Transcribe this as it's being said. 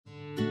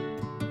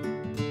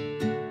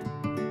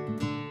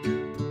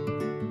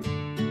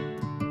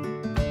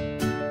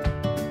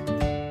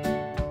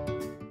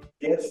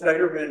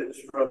Schneiderman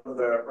is from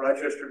the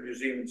Rochester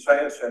Museum and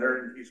Science Center,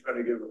 and he's going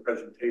to give a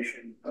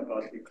presentation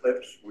about the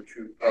eclipse, which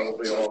you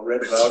probably all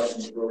read about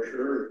in the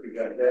brochure if you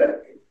got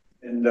that.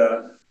 And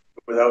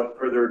without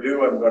further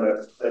ado, I'm going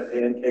to let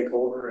Dan take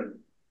over and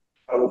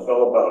tell us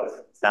all about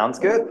it. Sounds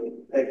good.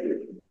 Thank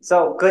you.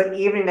 So, good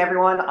evening,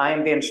 everyone. I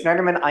am Dan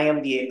Schneiderman. I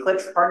am the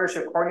Eclipse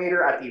Partnership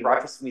Coordinator at the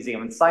Rochester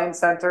Museum and Science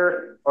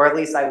Center, or at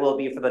least I will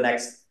be for the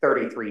next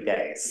 33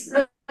 days.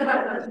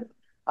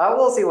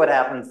 We'll see what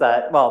happens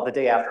the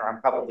day after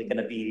I'm probably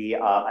going to be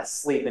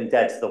asleep and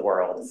dead to the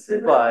world,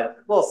 but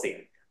we'll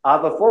see.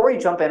 Before we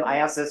jump in, I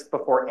ask this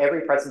before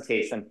every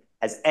presentation.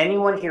 Has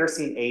anyone here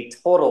seen a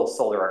total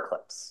solar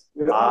eclipse?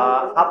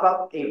 How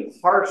about a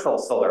partial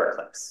solar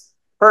eclipse?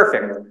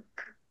 Perfect.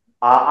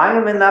 I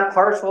am in that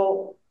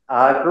partial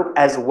group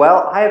as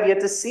well. I have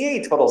yet to see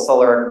a total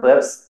solar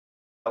eclipse.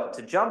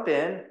 To jump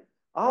in,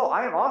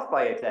 I am off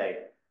by a day.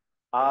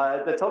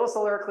 The total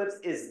solar eclipse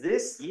is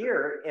this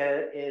year.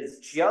 It is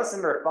just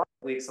under 5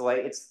 weeks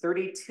away. It's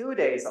 32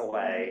 days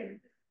away.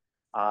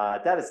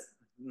 That is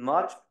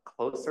much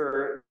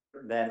closer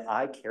than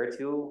I care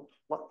to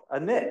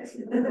admit.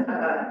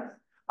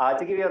 To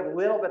give you a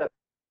little bit of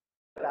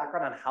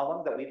background on how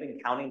long that we've been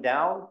counting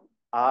down,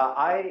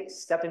 I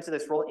stepped into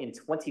this role in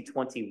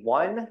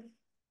 2021,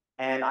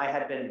 and I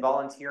had been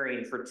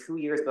volunteering for 2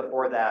 years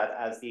before that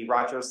as the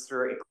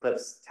Rochester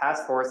Eclipse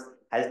Task Force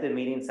has been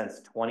meeting since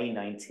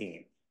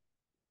 2019.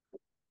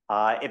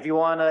 If you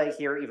want to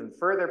hear even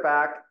further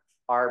back,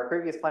 our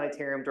previous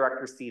planetarium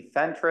director, Steve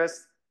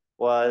Fentress,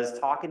 was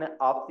talking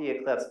up the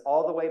eclipse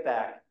all the way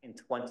back in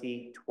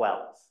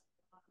 2012.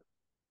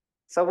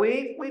 So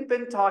we've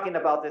been talking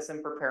about this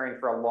and preparing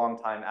for a long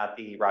time at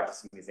the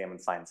Rochester Museum and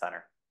Science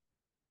Center.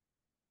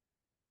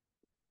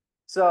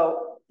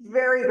 So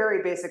very,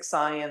 very basic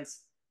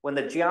science. When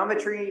the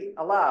geometry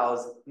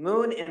allows,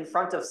 moon in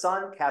front of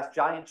sun casts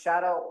giant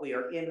shadow. We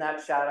are in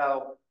that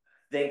shadow.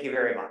 Thank you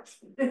very much.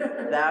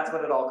 That's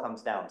what it all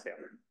comes down to.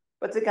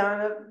 But to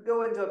kind of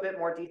go into a bit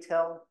more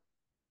detail,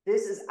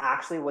 this is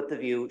actually what the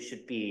view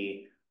should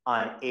be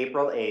on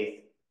April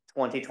 8th,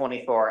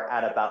 2024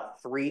 at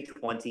about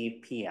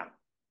 3:20 p.m.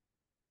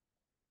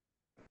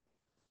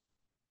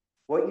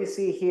 What you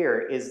see here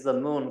is the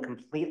moon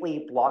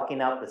completely blocking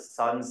out the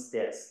sun's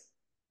disk,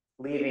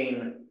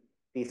 leaving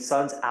the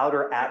sun's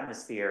outer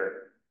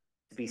atmosphere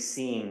to be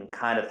seen,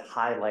 kind of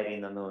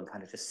highlighting the moon,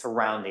 kind of just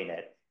surrounding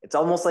it. It's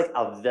almost like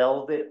a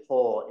velvet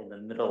hole in the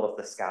middle of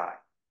the sky.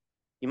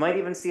 You might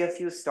even see a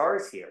few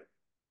stars here.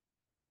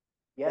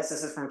 Yes,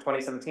 this is from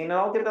 2017, and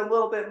I'll give it a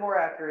little bit more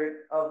accurate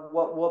of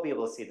what we'll be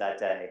able to see that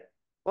day.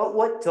 Well,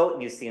 what don't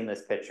you see in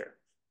this picture?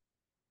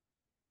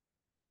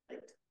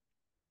 Light.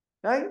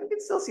 Now, you can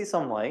still see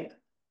some light.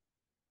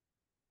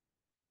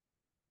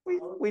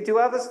 We do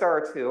have a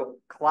star or two.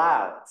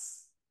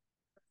 Clouds.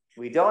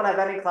 We don't have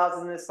any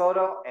clouds in this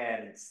photo,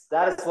 and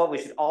that is what we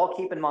should all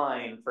keep in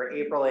mind for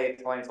April 8th,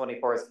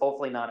 2024, is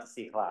hopefully not to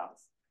see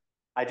clouds.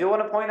 I do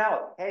want to point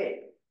out,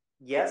 hey,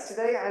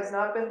 yesterday has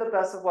not been the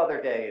best of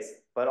weather days,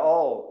 but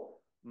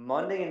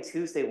Monday and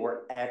Tuesday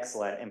were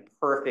excellent and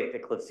perfect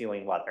eclipse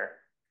viewing weather.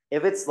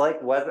 If it's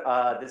like weather,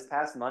 this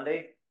past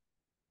Monday,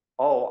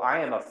 I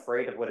am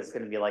afraid of what it's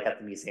going to be like at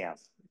the museum.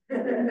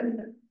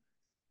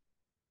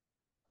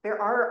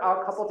 There are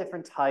a couple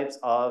different types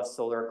of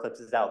solar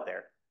eclipses out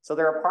there. So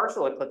there are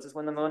partial eclipses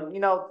when the moon,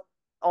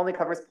 only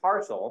covers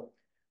partial.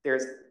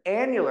 There's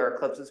annular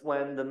eclipses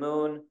when the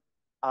moon,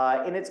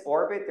 in its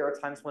orbit, there are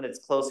times when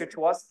it's closer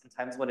to us and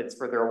times when it's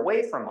further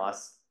away from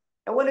us.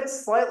 And when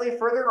it's slightly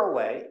further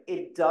away,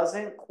 it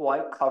doesn't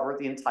quite cover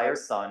the entire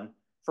sun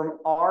from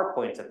our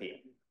point of view.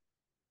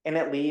 And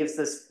it leaves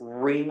this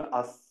ring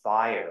of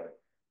fire.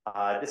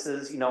 This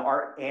is,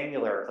 our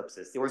annular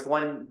eclipses. There was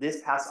one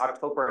this past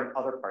October in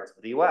other parts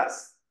of the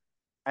US.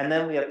 And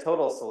then we have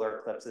total solar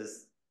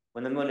eclipses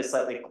when the moon is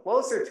slightly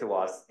closer to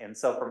us. And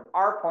so from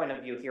our point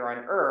of view here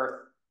on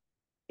Earth,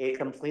 it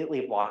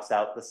completely blocks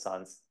out the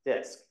sun's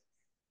disk.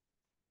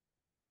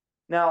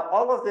 Now,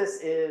 all of this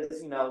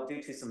is,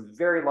 due to some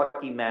very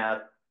lucky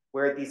math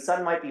where the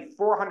sun might be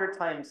 400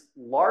 times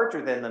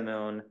larger than the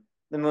moon.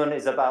 The moon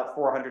is about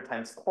 400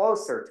 times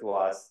closer to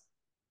us.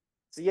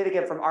 So yet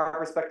again, from our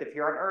perspective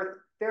here on Earth,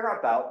 they're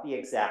about the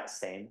exact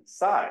same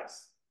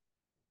size.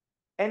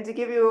 And to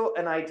give you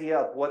an idea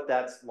of what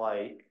that's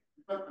like,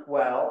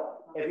 well,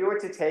 if you were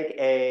to take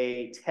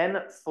a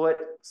 10-foot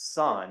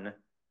sun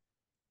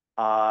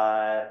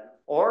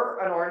or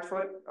an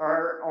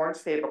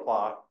orange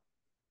tablecloth,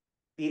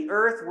 the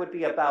Earth would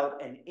be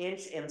about an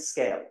inch in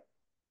scale.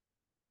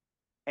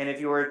 And if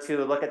you were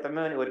to look at the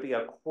moon, it would be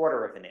a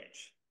quarter of an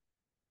inch.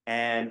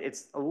 And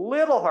it's a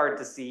little hard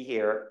to see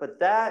here, but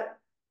that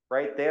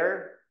right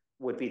there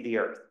would be the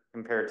Earth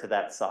compared to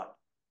that sun.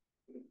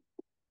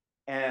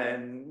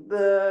 And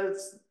the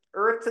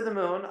Earth to the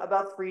moon,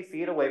 about 3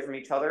 feet away from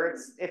each other.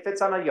 If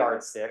it's on a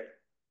yardstick.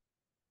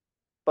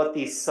 But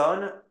the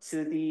sun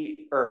to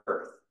the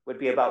Earth would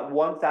be about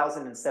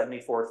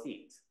 1,074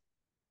 feet.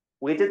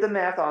 We did the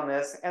math on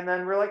this, and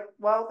then we're like,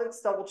 well,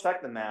 let's double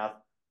check the math.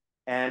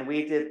 And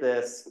we did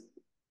this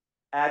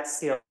at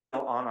scale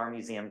on our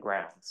museum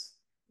grounds.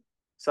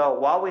 So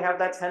while we have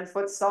that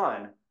 10-foot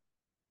sun,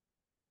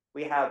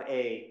 we have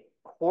a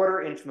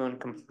 1/4-inch moon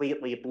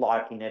completely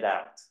blocking it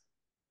out.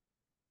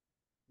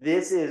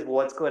 This is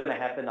what's going to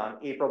happen on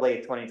April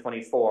 8th,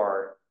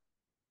 2024,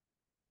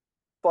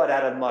 but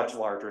at a much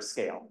larger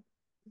scale.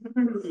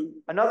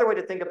 Another way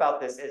to think about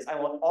this is I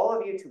want all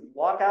of you to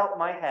block out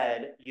my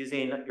head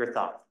using your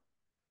thumb.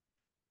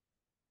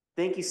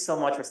 Thank you so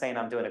much for saying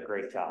I'm doing a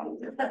great job.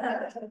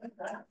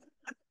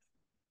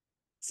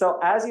 So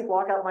as you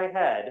block out my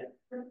head,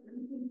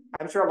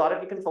 I'm sure a lot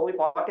of you can fully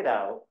block it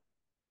out.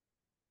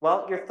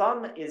 Well, your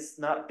thumb is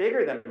not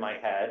bigger than my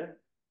head,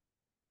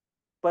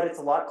 but it's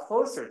a lot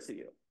closer to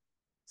you.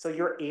 So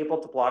you're able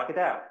to block it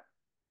out.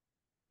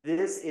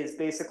 This is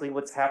basically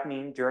what's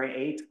happening during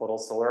a total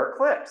solar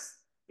eclipse,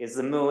 is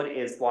the moon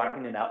is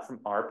blocking it out from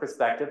our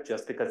perspective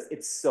just because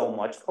it's so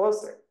much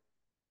closer.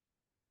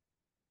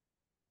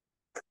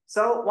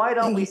 So why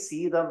don't we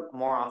see them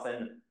more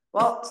often?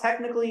 Well,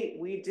 technically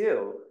we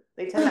do.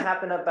 They tend to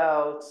happen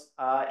about,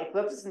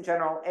 eclipses in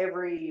general,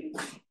 every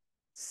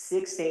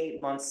 6 to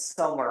 8 months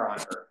somewhere on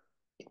Earth.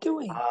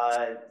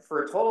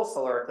 For total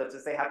solar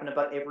eclipses, they happen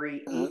about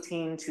every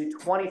 18 to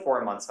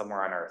 24 months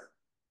somewhere on Earth.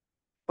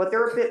 But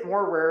they're a bit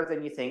more rare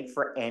than you think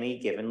for any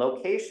given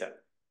location.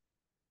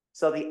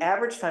 So the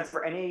average time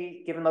for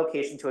any given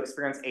location to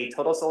experience a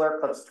total solar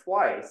eclipse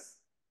twice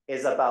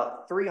is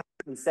about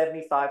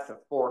 375 to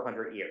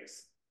 400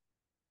 years.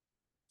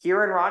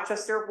 Here in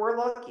Rochester, we're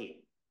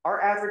lucky.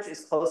 Our average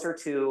is closer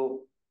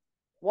to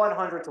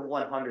 100 to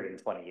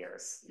 120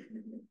 years.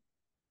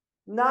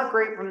 Not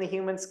great from the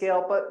human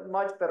scale, but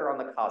much better on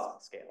the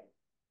cosmic scale.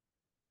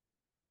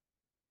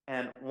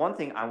 And one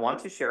thing I want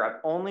to share, I've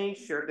only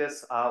shared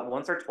this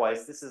once or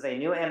twice. This is a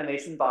new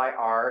animation by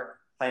our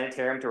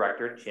planetarium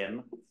director,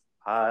 Jim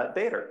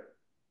Bader.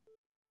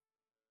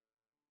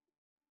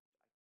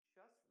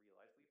 Just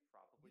realized we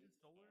probably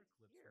solar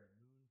eclipse when the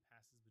moon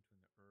passes between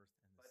the Earth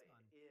and the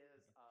Sun, is,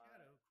 its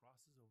shadow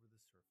crosses over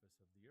the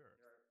surface of the Earth.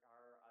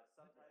 There are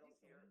subtitles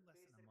here. Only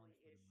less than a month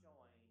for the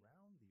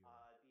moon going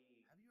around the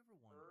Earth. Have you ever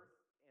wondered Earth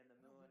and the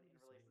how moon long in the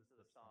solar relation to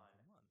the eclipse sun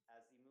month?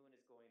 as the moon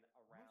is going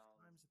Most around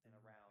times that the and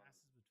moon around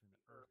passes between the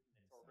the Earth Earth's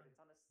and the orbit. Sun, It's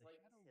on a the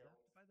slight shadow tilt,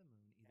 left by the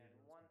moon either and goes completely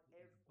above once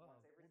or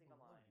everything below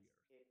the aligns,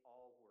 Earth. it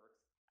all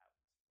works out.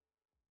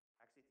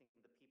 I actually think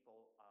the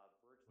people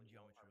When virtually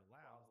geometry are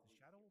allows, the probably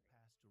shadow will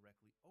pass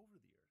directly over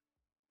the Earth.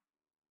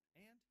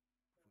 And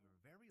if we were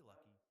very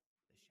lucky,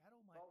 the shadow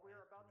might Well,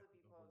 we're pass about to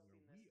directly be over where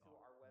posting this we to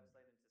are our on the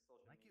website Earth, and to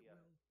social like it media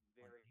will on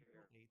very,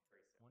 April very 8th,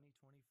 soon.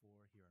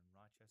 2024 here in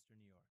Rochester,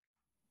 New York.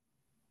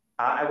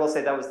 I will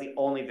say that was the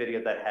only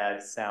video that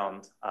had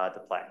sound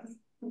to play.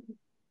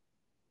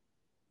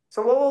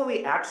 So what will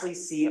we actually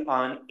see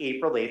on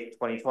April 8th,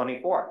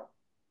 2024?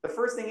 The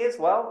first thing is,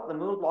 well, the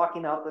moon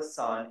blocking out the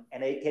sun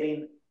and it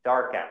getting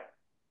dark out.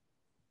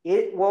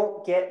 It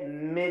won't get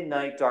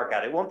midnight dark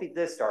out. It won't be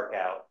this dark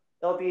out.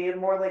 It'll be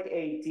more like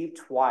a deep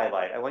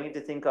twilight. I want you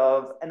to think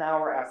of an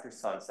hour after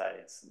sunset.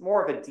 It's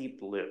more of a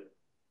deep blue.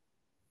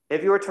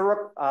 If you were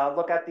to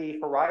look at the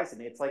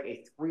horizon, it's like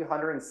a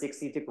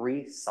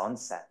 360-degree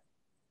sunset.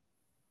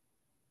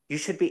 You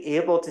should be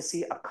able to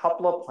see a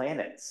couple of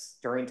planets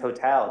during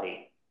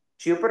totality.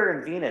 Jupiter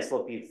and Venus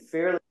will be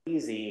fairly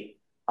easy.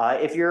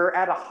 If you're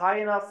at a high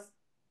enough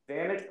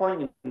vantage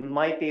point, you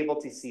might be able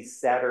to see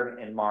Saturn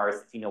and Mars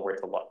if you know where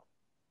to look.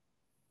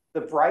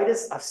 The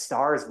brightest of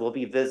stars will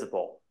be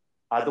visible.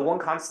 The one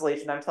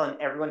constellation I'm telling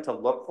everyone to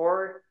look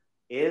for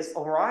is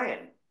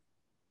Orion.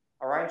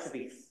 Orion should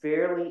be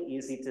fairly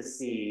easy to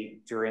see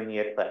during the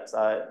eclipse.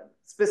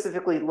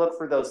 Specifically, look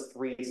for those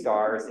 3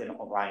 stars in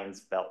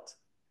Orion's belt.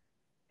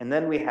 And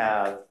then we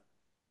have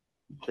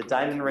the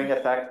diamond ring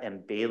effect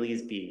and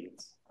Baily's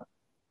beads.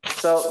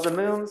 So the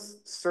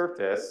moon's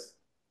surface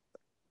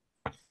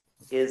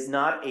is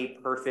not a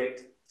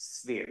perfect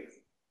sphere.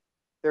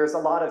 There's a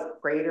lot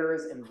of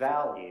craters and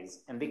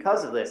valleys, and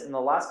because of this, in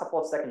the last couple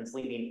of seconds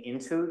leading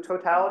into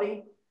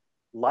totality,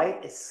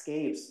 light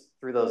escapes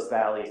through those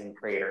valleys and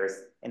craters,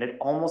 and it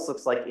almost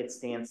looks like it's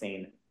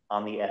dancing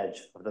on the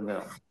edge of the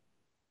moon.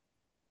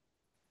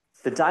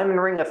 The diamond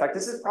ring effect,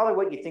 this is probably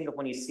what you think of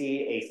when you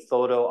see a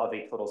photo of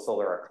a total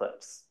solar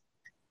eclipse.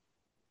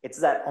 It's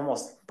that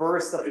almost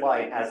burst of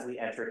light as we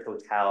enter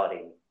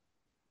totality,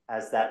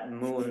 as that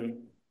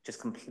moon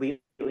just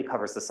completely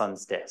covers the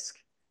sun's disk.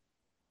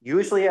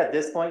 Usually at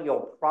this point,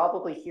 you'll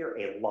probably hear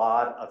a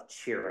lot of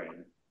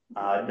cheering,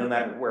 no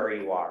matter where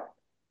you are.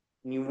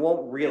 And you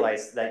won't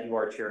realize that you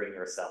are cheering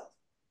yourself.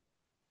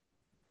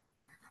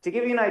 To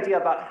give you an idea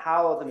about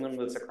how the moon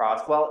moves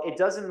across, well, it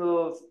doesn't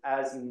move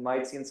as you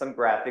might see in some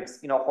graphics,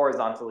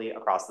 horizontally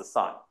across the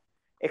sun.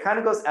 It kind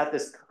of goes at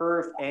this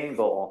curved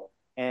angle,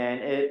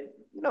 and it,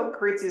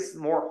 creates these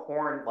more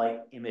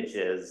horn-like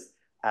images,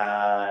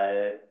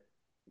 kind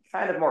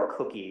of more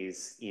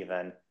cookies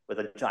even, with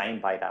a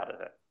giant bite out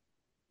of it.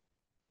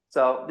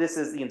 So this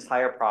is the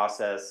entire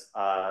process,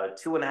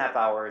 2.5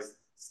 hours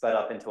sped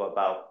up into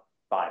about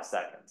 5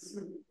 seconds.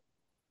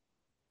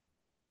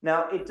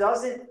 Now, it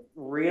doesn't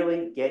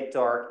really get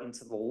dark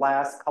into the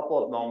last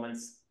couple of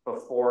moments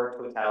before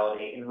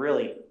totality, and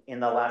really in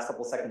the last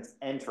couple seconds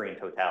entering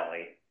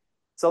totality.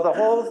 So the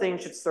whole thing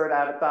should start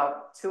at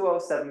about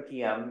 2:07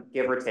 p.m.,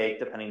 give or take,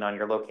 depending on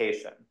your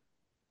location.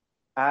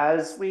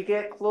 As we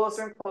get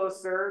closer and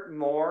closer,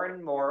 more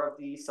and more of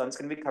the sun's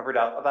going to be covered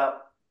up,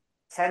 about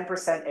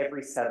 10%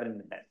 every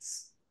 7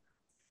 minutes.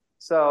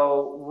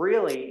 So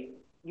really,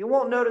 you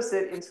won't notice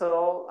it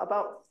until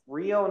about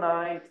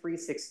 3:09,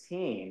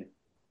 3:16,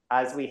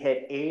 as we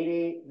hit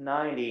 80,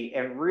 90,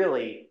 and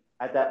really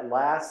at that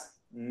last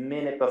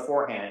minute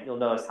beforehand, you'll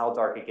notice how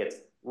dark it gets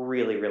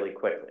really, really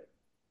quickly.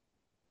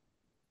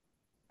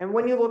 And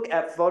when you look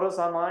at photos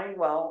online,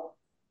 well,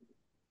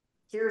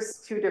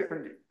 here's two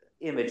different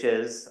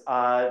images.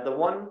 The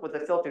one with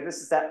the filter,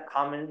 this is that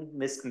common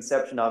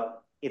misconception of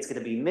it's going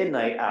to be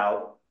midnight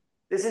out.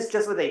 This is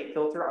just with a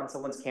filter on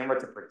someone's camera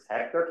to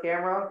protect their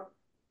camera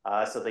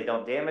so they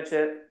don't damage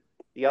it.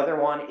 The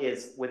other one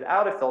is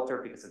without a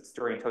filter because it's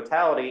during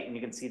totality, and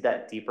you can see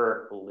that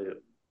deeper blue.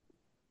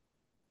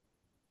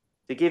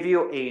 To give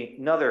you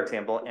another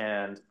example,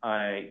 and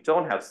I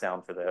don't have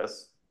sound for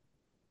this,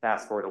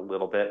 fast forward a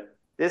little bit.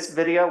 This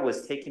video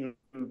was taken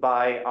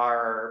by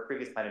our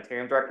previous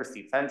planetarium director,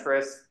 Steve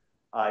Fentress.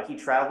 He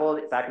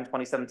traveled back in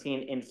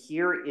 2017, and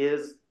here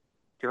is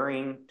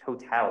during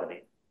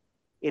totality.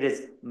 It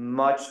is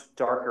much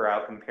darker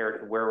out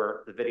compared to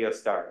where the video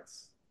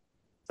starts.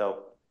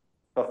 So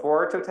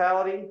before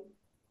totality,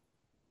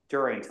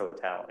 during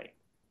totality.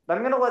 But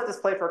I'm going to let this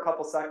play for a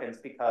couple seconds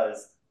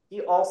because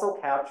he also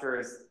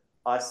captures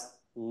us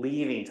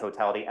leaving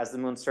totality as the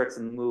moon starts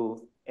to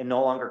move and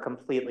no longer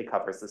completely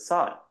covers the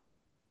sun.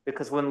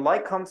 Because when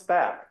light comes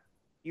back,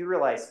 you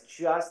realize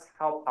just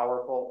how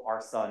powerful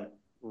our sun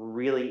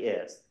really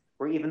is,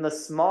 where even the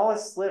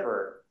smallest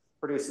sliver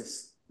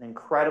produces an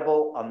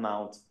incredible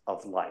amount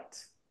of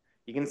light.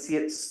 You can see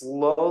it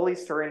slowly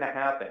starting to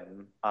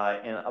happen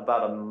in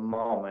about a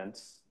moment,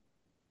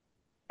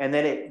 and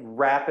then it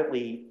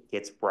rapidly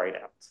gets bright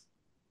out.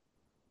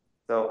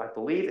 So I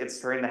believe it's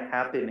starting to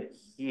happen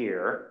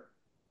here.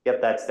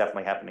 Yep, that's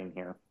definitely happening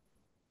here.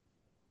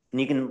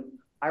 And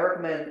I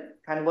recommend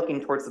kind of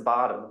looking towards the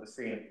bottom of the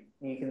screen,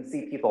 and you can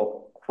see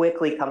people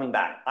quickly coming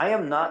back. I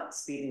am not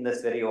speeding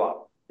this video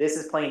up. This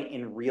is playing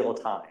in real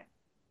time.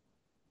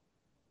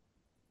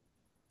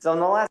 So in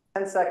the last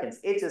 10 seconds,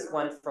 it just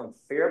went from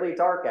fairly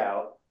dark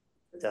out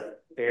to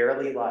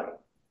fairly light.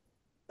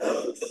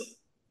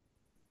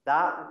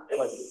 That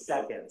was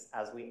seconds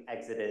as we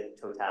exited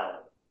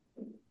totality.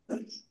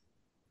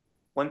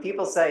 When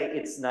people say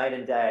it's night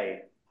and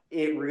day,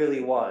 it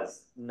really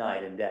was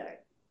night and day.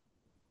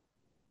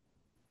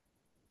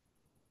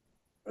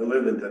 I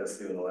lived in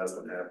Tennessee when the last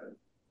one happened.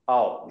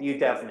 Oh, you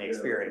definitely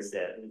experienced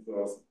it. It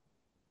was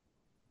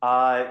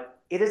awesome.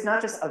 It is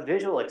not just a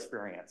visual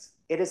experience.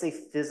 It is a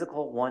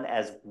physical one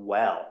as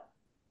well.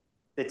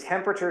 The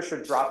temperature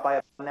should drop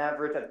by an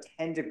average of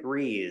 10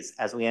 degrees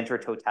as we enter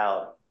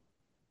totality.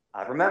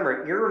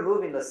 Remember, you're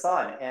removing the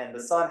sun, and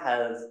the sun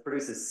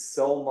produces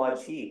so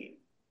much heat.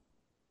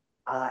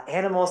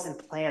 Animals and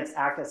plants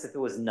act as if it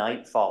was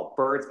nightfall.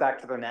 Birds back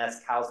to their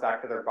nest, cows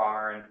back to their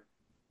barn.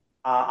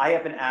 I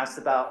have been asked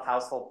about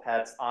household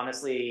pets.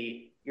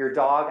 Honestly, your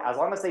dog, as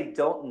long as they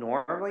don't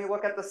normally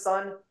look at the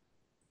sun,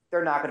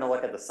 they're not going to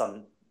look at the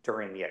sun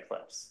during the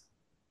eclipse.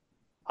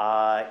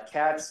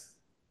 Cats,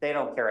 they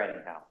don't care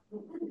anyhow.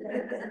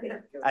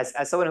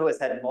 As someone who has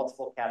had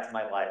multiple cats in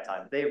my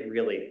lifetime, they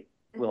really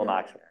will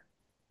not care.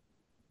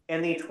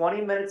 In the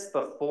 20 minutes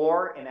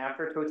before and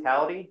after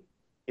totality,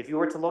 if you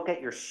were to look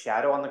at your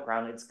shadow on the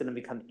ground, it's going to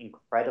become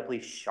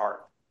incredibly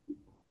sharp.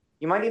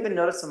 You might even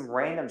notice some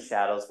random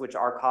shadows, which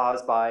are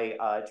caused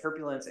by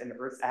turbulence in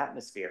Earth's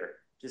atmosphere,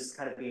 just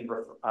kind of being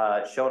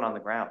shown on the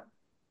ground.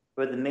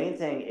 But the main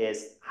thing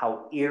is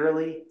how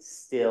eerily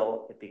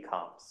still it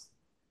becomes.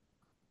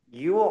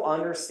 You will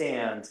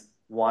understand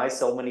why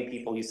so many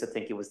people used to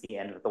think it was the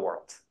end of the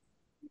world.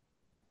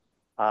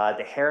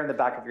 The hair in the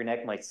back of your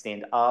neck might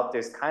stand up.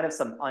 There's kind of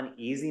some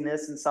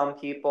uneasiness in some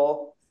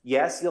people.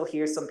 Yes, you'll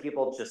hear some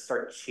people just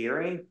start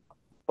cheering,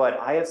 but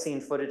I have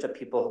seen footage of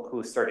people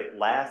who started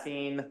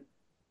laughing,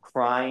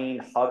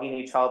 crying, hugging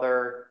each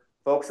other,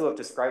 folks who have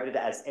described it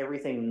as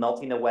everything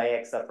melting away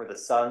except for the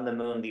sun, the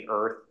moon, the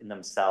earth, and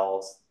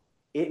themselves.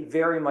 It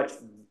very much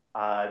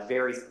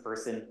varies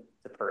person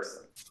to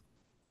person.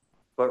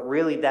 But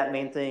really, that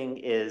main thing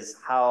is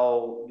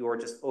how you're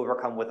just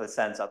overcome with a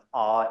sense of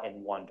awe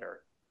and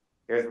wonder.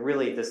 There's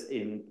really this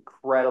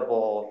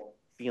incredible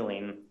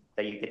feeling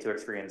that you get to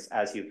experience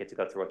as you get to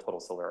go through a total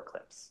solar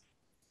eclipse.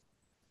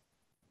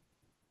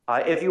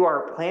 If you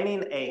are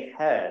planning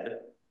ahead,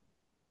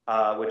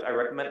 which I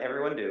recommend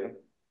everyone do,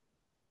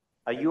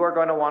 you are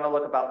going to want to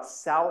look about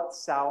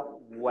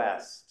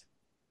south-southwest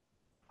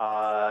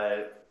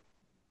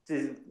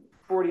to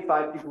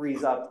 45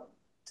 degrees up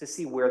to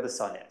see where the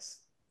sun is.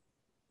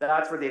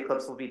 That's where the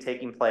eclipse will be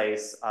taking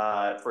place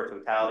for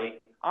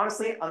totality.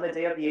 Honestly, on the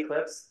day of the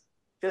eclipse,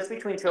 just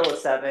between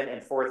 2:07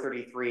 and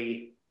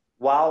 4:33,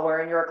 while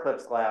wearing your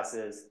eclipse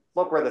glasses,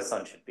 look where the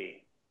sun should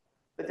be.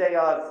 The day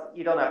of,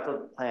 you don't have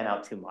to plan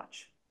out too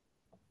much.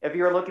 If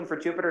you're looking for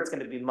Jupiter, it's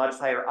going to be much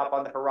higher up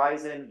on the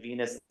horizon,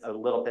 Venus a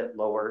little bit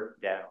lower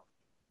down.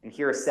 And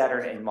here is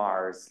Saturn and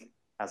Mars,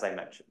 as I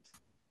mentioned.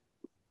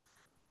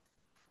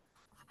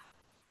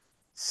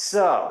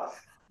 So,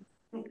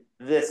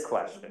 this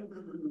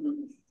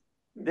question.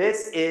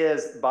 This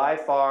is by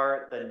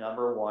far the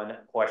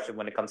 #1 question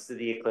when it comes to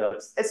the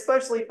eclipse,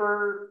 especially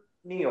for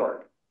New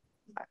York.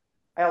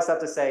 I also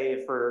have to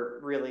say for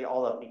really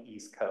all of the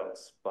East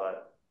Coast,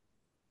 but.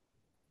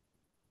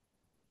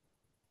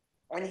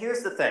 And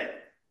here's the thing.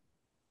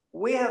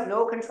 We have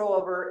no control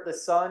over the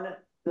sun,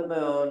 the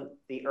moon,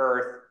 the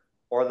earth,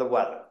 or the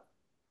weather.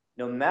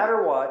 No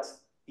matter what,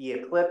 the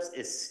eclipse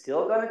is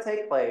still going to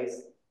take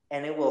place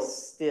and it will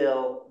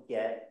still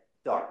get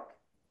dark.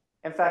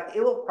 In fact,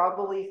 it will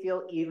probably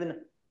feel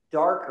even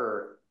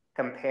darker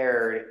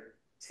compared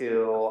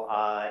to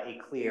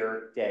a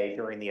clear day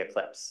during the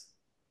eclipse.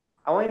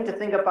 I want you to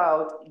think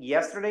about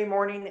yesterday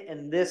morning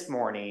and this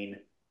morning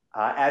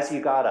as you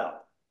got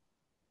up.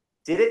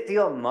 Did it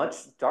feel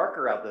much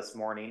darker out this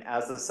morning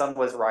as the sun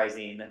was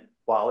rising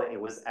while it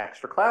was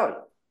extra cloudy?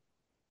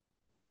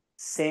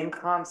 Same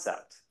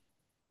concept,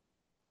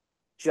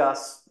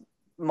 just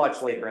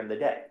much later in the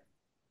day.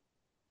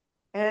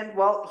 And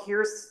well,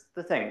 here's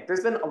the thing.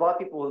 There's been a lot of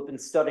people who've been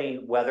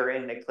studying weather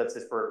and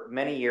eclipses for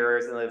many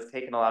years, and they've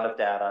taken a lot of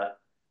data.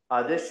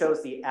 This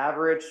shows the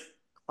average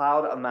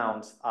cloud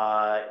amount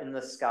in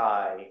the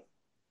sky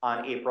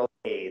on April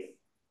 8th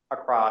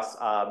across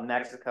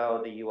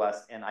Mexico, the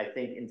US, and I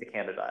think into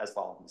Canada as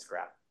well in this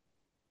graph.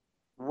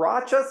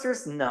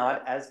 Rochester's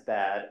not as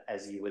bad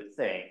as you would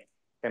think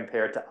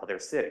compared to other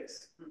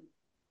cities.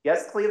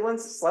 Yes,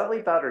 Cleveland's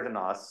slightly better than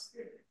us,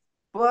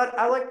 but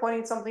I like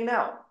pointing something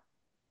out.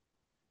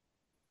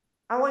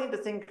 I want you to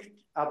think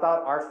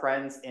about our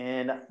friends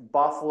in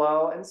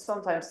Buffalo and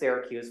sometimes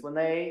Syracuse when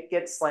they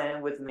get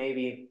slammed with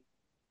maybe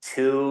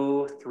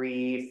 2,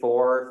 3,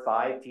 4,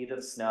 5 feet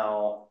of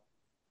snow.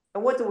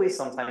 And what do we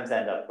sometimes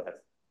end up with?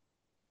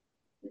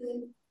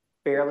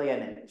 Barely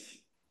an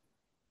inch.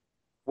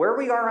 Where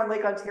we are on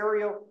Lake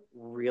Ontario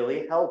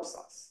really helps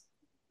us.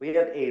 We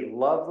have a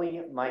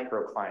lovely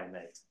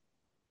microclimate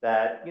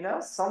that, you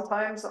know,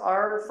 sometimes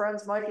our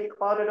friends might get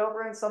clouded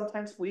over and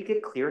sometimes we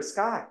get clear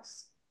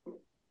skies.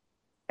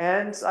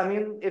 And I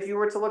mean, if you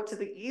were to look to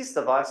the east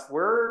of us,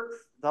 we're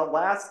the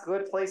last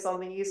good place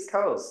on the East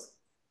Coast,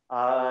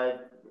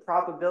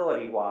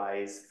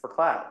 probability-wise for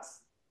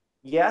clouds.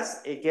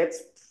 Yes, it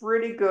gets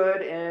pretty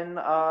good in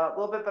a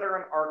little bit better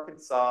in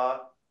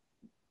Arkansas,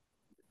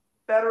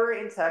 better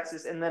in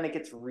Texas, and then it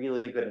gets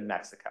really good in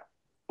Mexico.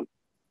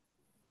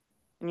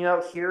 And, you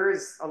know,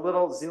 here's a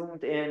little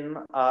zoomed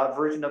in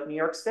version of New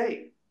York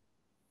State.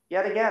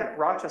 Yet again,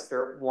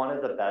 Rochester, one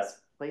of the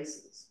best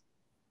places.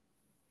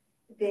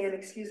 Dan,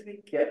 excuse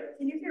me. Yeah.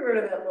 Can you get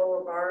rid of that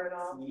lower bar at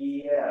all?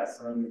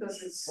 Yes, I'm Because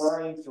it's-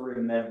 trying to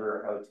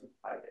remember how to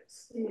hide it.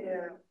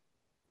 Yeah.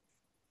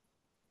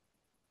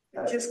 It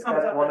That's- just comes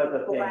that's up one like of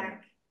the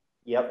black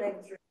Yep.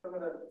 things through some of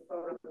the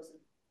photos.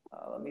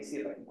 Let me see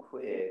if I can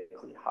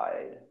quickly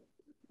hide.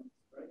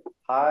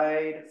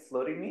 Hide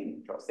floating mean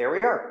controls. There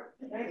we are.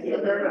 Thank you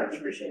very much,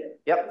 appreciate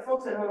it. Yep. The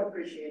folks at home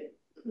appreciate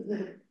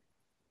it.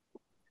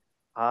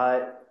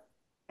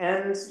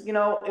 And you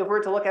know, if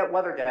we're to look at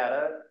weather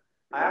data,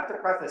 I have to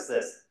preface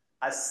this.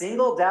 A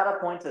single data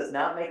point does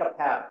not make a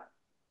pattern.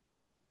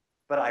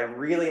 But I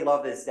really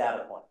love this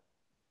data point.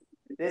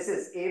 This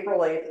is April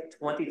 8th,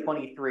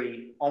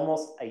 2023,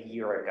 almost a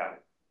year ago.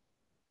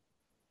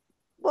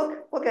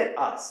 Look at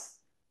us.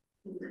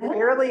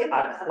 Barely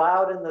a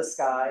cloud in the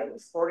sky. It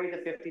was 40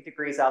 to 50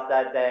 degrees out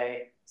that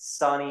day,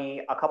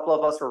 sunny. A couple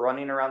of us were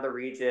running around the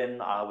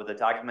region with a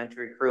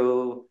documentary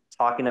crew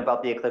talking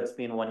about the eclipse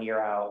being 1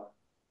 year out.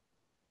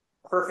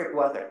 Perfect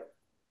weather.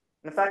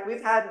 In fact,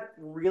 we've had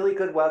really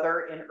good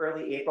weather in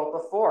early April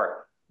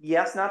before.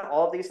 Yes, not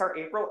all of these are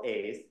April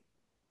 8th.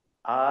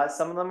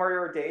 Some of them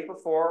are a day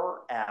before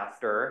or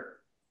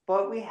after,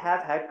 but we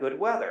have had good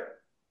weather.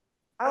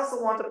 I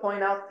also want to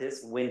point out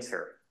this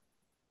winter.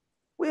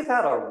 We've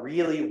had a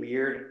really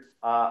weird,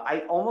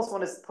 I almost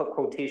want to put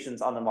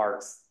quotations on the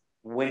marks,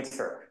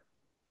 winter.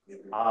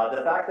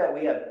 The fact that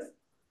we have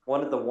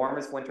one of the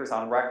warmest winters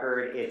on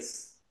record,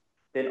 it's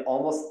been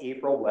almost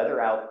April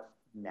weather out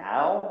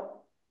now.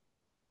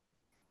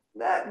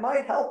 That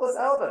might help us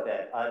out a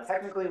bit.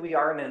 Technically, we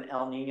are in an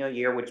El Nino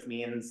year, which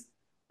means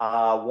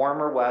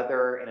warmer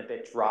weather and a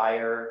bit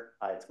drier.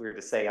 It's weird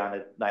to say on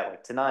a night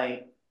like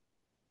tonight.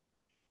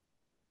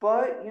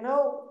 But, you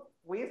know,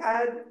 we've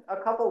had a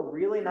couple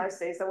really nice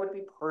days that would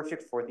be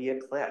perfect for the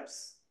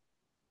eclipse.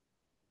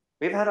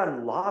 We've had a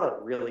lot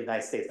of really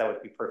nice days that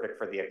would be perfect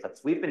for the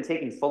eclipse. We've been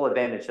taking full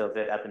advantage of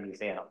it at the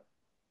museum.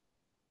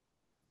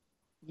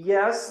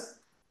 Yes,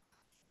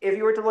 if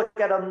you were to look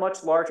at a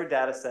much larger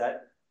data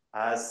set,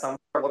 as some of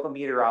our local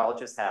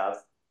meteorologists have,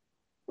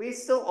 we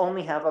still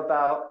only have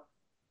about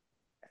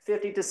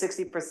 50 to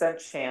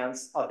 60%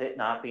 chance of it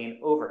not being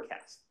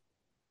overcast.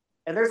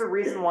 And there's a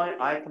reason why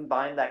I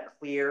combine that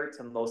clear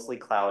to mostly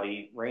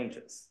cloudy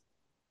ranges.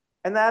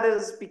 And that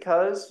is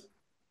because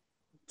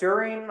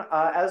during,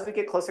 as we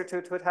get closer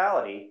to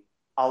totality,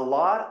 a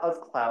lot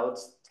of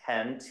clouds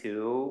tend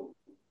to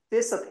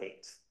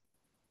dissipate.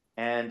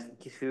 And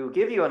to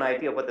give you an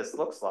idea of what this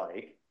looks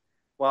like,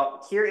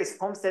 well, here is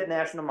Homestead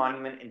National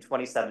Monument in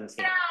 2017.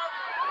 This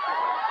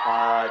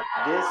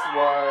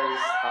was,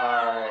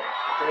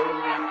 they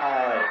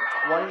had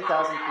 20,000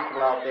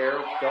 people out there.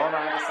 Bill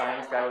Nye, the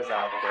science guy, was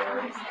out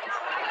there.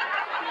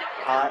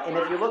 And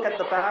if you look at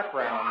the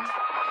background,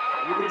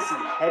 you can see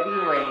heavy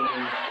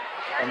rain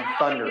and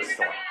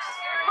thunderstorms.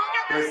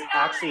 There's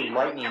actually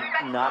lightning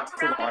not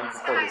too long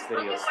before this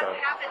video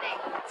started.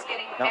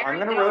 Now I'm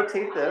gonna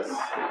rotate this.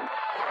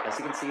 As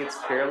you can see, it's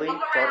fairly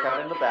dark out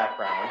in the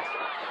background.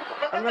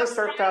 I'm gonna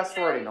start fast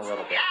forwarding a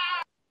little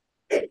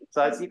bit.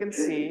 So as you can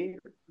see,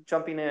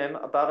 jumping in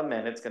about a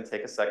minute, it's gonna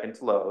take a second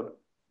to load.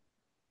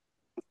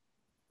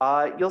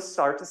 You'll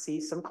start to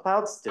see some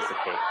clouds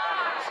dissipate.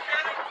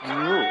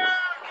 Move.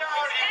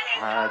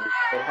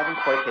 They haven't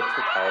quite hit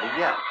totality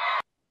yet.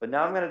 But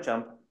now I'm gonna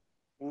jump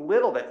a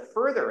little bit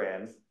further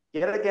in,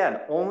 yet again,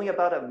 only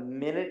about a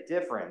minute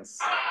difference.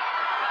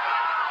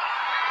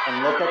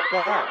 And look at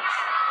that.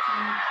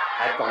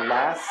 At the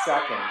last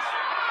second,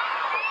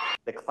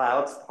 the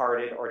clouds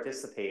parted or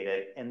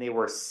dissipated, and they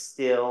were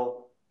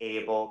still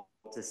able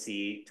to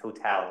see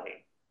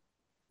totality.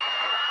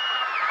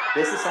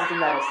 This is something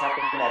that has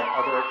happened at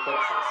other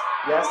eclipses.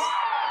 Yes,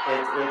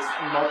 it's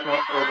much more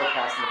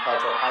overcast and the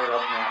clouds are higher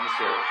up in the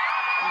atmosphere.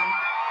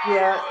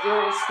 Yeah, it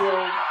will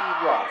still be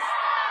rough.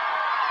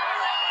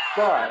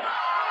 But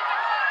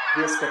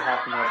this could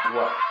happen as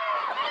well.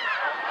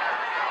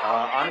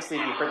 Honestly,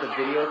 if you heard the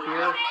video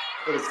here,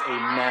 it is a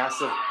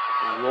massive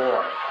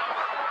roar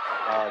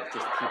of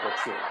just people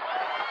cheering.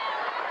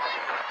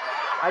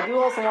 I do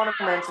also want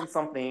to mention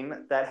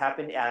something that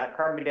happened at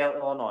Carbondale,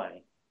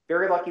 Illinois.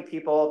 Very lucky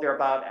people. They're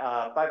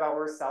about 5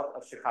 hours south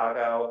of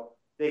Chicago.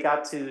 They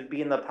got to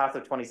be in the path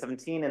of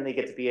 2017, and they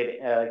get to be it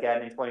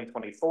again in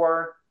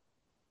 2024.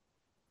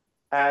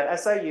 At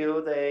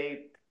SIU,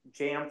 they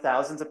jammed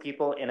thousands of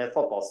people in a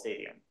football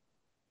stadium.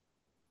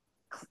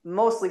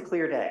 Mostly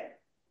clear day.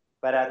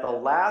 But at the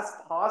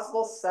last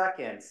possible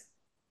second,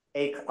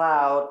 a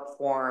cloud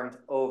formed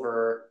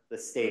over the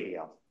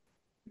stadium.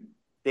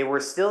 They were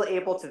still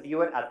able to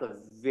view it at the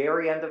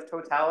very end of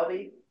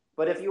totality,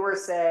 but if you were,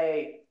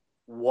 say,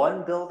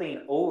 one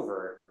building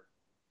over,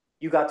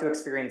 you got to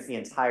experience the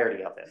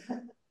entirety of it.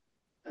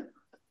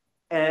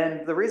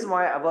 And the reason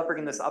why I love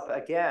bringing this up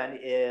again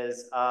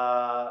is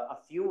a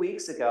few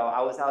weeks ago,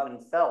 I was out in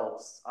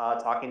Phelps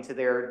talking to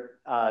their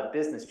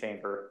business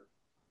chamber.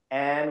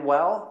 And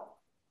well,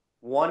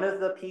 one of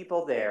the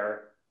people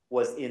there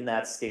was in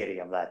that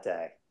stadium that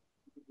day.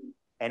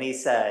 And he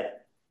said,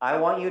 I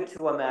want you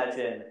to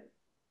imagine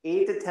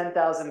 8,000 to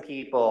 10,000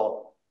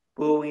 people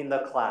booing the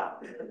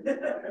cloud.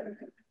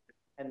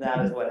 And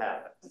that is what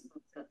happened.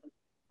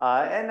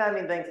 And I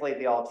mean, thankfully,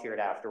 they all cheered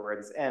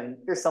afterwards. And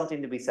there's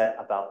something to be said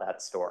about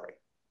that story.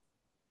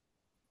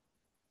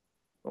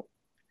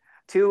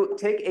 To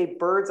take a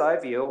bird's eye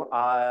view,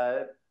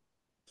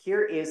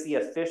 here is the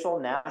official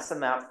NASA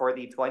map for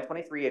the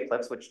 2023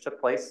 eclipse, which took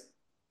place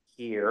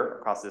here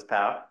across this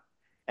path,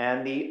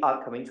 and the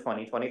upcoming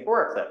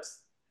 2024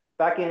 eclipse.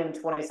 Back in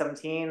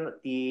 2017,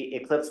 the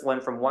eclipse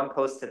went from one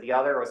coast to the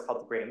other. It was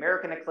called the Great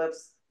American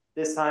Eclipse.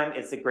 This time,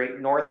 it's the Great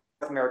North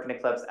American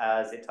Eclipse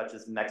as it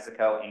touches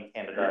Mexico and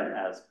Canada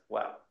as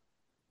well.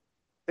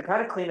 To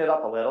kind of clean it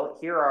up a little,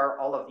 here are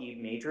all of the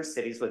major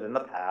cities within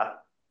the path.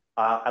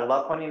 I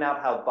love pointing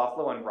out how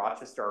Buffalo and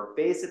Rochester are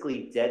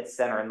basically dead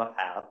center in the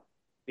path.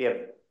 We have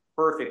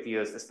perfect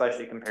views,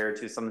 especially compared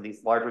to some of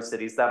these larger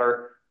cities that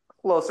are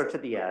closer to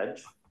the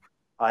edge.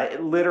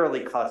 It literally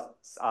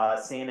cuts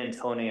San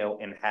Antonio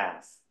in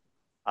half,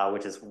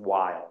 which is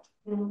wild.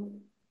 Mm-hmm.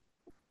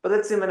 But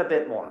let's zoom in a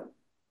bit more.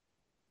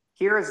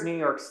 Here is New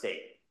York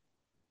State.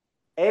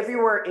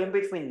 Everywhere in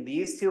between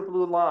these two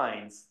blue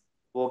lines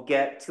will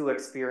get to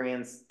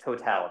experience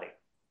totality.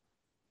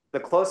 The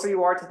closer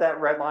you are to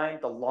that red line,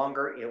 the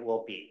longer it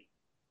will be.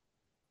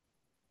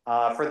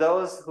 For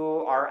those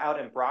who are out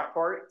in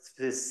Brockport,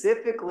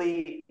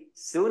 specifically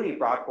SUNY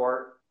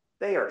Brockport,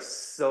 they are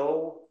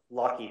so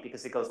lucky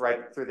because it goes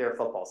right through their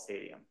football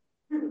stadium.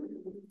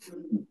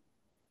 For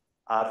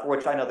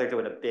which I know they're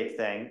doing a big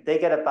thing. They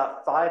get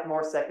about 5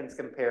 more seconds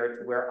compared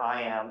to where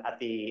I am at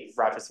the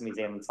Rochester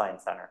Museum and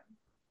Science Center.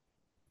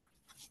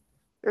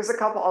 There's a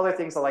couple other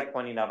things I like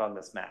pointing out on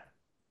this map.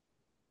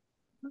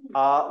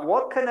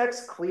 What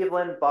connects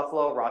Cleveland,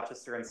 Buffalo,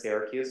 Rochester, and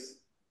Syracuse?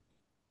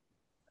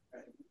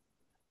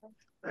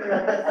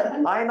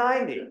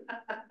 I-90.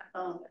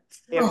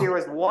 If there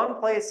was one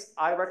place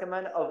I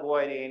recommend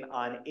avoiding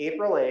on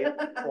April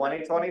 8th,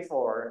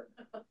 2024,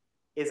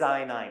 is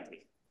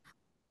I-90.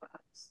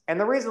 And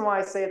the reason why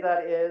I say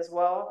that is,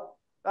 well,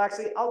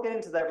 actually, I'll get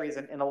into that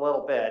reason in a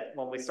little bit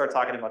when we start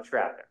talking about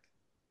traffic.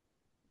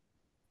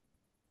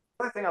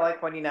 The other thing I like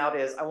pointing out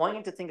is I want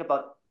you to think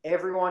about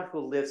everyone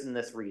who lives in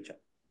this region.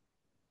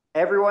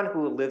 Everyone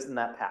who lives in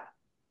that path.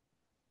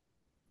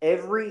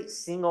 Every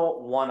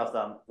single one of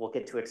them will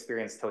get to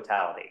experience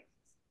totality.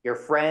 Your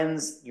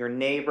friends, your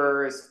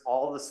neighbors,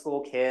 all the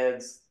school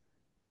kids,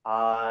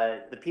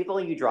 The people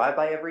you drive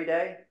by every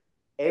day,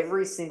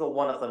 every single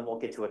one of them will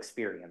get to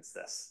experience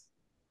this.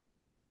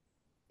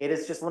 It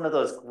is just one of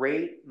those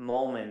great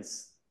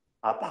moments,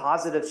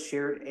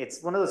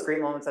 it's one of those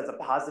great moments that's a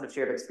positive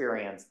shared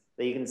experience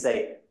that you can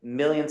say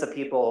millions of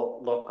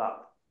people look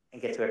up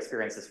and get to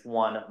experience this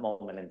one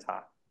moment in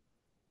time.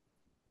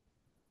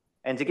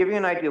 And to give you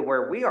an idea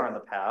where we are on the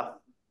path,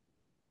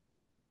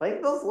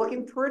 Lakeville's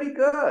looking pretty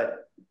good.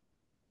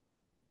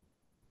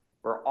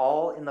 We're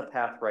all in the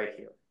path right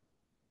here.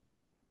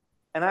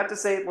 And I have to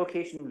say,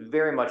 location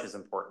very much is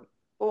important,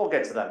 but we'll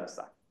get to that in a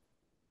second.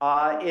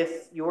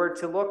 If you were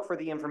to look for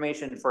the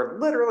information for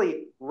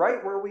literally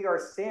right where we are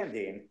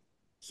standing,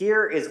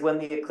 here is when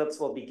the eclipse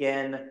will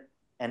begin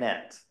and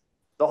end.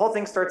 The whole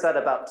thing starts at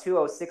about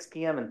 2:06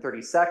 p.m. and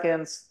 30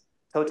 seconds.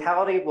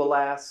 Totality will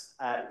last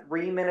at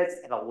 3 minutes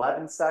and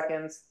 11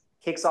 seconds,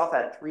 kicks off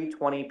at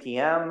 3:20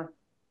 p.m.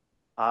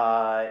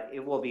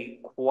 It will be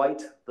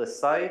quite the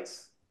sight.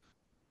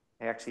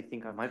 I actually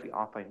think I might be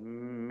off by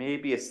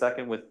maybe a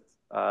second with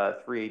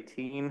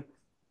 3:18,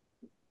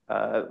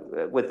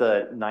 with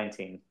the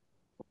 19.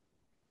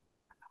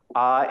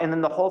 And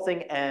then the whole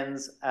thing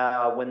ends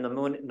when the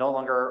moon no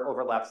longer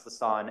overlaps the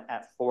sun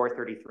at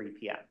 4:33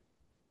 p.m.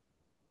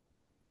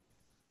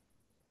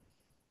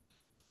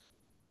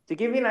 To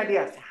give you an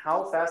idea of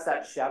how fast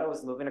that shadow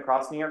is moving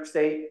across New York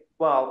State,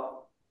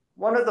 well,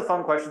 one of the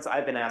fun questions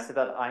I've been asked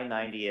about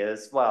I-90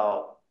 is,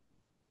 well,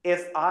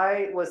 if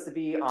I was to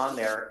be on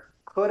there,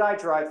 could I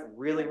drive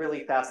really,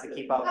 really fast to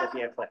keep up with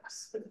the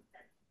eclipse?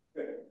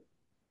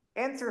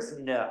 Answer is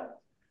no.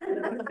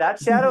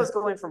 That shadow is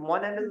going from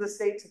one end of the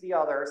state to the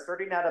other,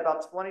 starting at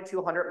about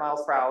 2,200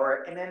 miles per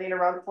hour and ending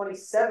around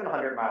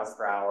 2,700 miles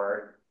per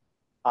hour.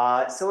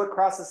 So it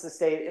crosses the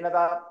state in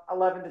about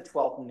 11 to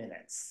 12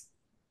 minutes.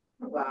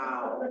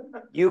 Wow.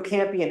 You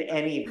can't be in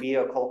any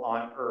vehicle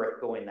on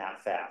Earth going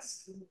that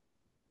fast.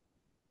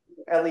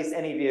 At least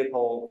any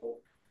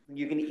vehicle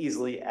you can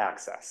easily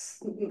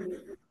access.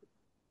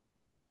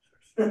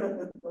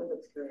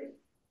 That's great.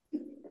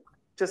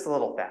 Just a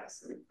little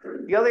fast.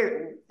 The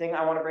other thing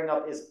I want to bring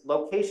up is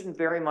location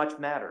very much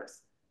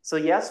matters. So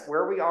yes,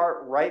 where we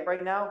are right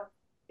now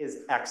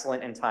is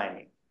excellent in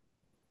timing.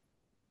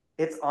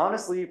 It's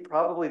honestly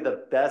probably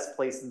the best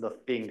place in the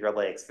Finger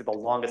Lakes for the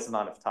longest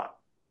amount of time.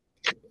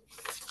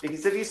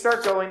 Because if you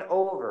start going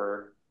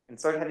over and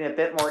start heading a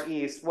bit more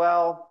east,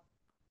 well,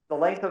 the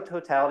length of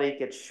totality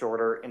gets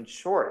shorter and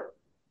shorter.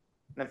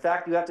 And in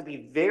fact, you have to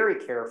be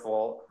very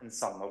careful in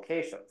some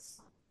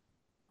locations.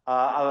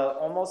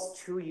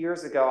 Almost 2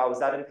 years ago, I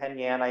was out in Penn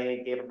Yan. I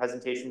gave a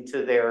presentation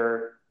to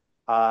their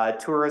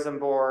tourism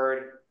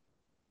board.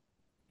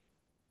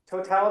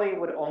 Totality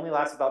would only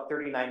last about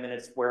 39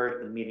 minutes where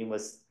the meeting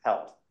was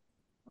held.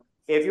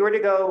 If you were to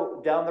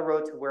go down the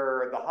road to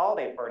where the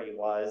holiday party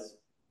was,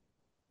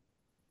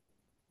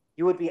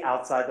 you would be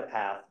outside the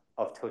path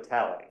of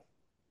totality.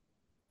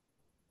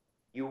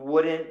 You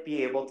wouldn't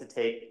be able to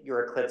take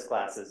your eclipse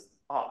glasses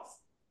off.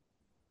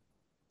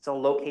 So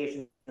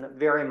location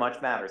very much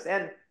matters.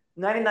 And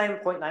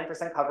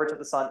 99.9% coverage of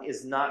the sun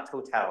is not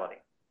totality.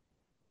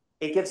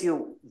 It gives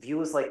you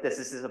views like this.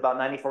 This is about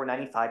 94,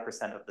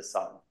 95% of the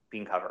sun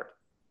being covered.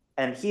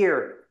 And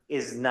here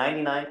is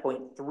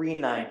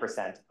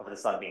 99.39% of the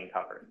sun being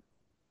covered.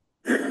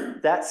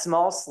 That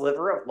small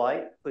sliver of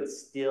light could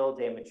still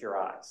damage your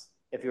eyes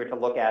if you were to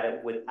look at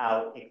it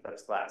without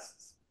eclipse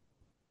glasses.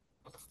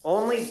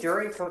 Only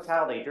during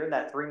totality, during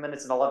that 3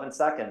 minutes and 11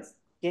 seconds,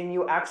 can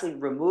you actually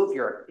remove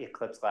your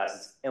eclipse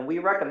glasses. And we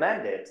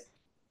recommend it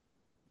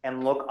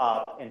and look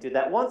up and do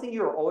that one thing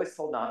you were always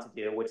told not to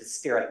do, which is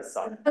stare at the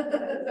sun.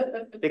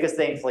 Because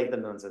they inflate the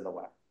moons in the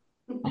way.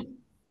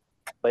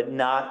 But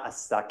not a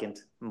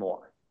second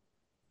more.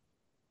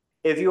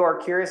 If you are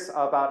curious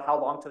about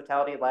how long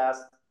totality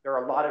lasts, there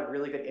are a lot of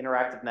really good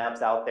interactive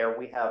maps out there.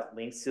 We have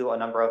links to a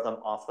number of them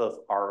off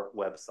of our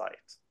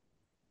website.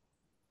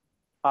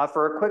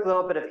 For a quick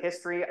little bit of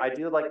history, I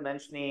do like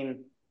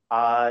mentioning,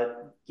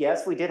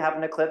 yes, we did have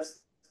an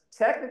eclipse.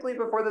 Technically,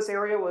 before this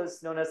area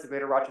was known as the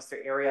Greater Rochester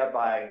area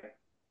by,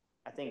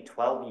 I think,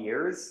 12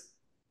 years.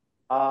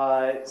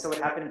 So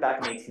it happened back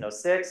in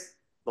 1806.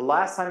 The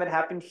last time it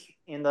happened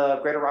in the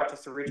Greater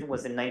Rochester region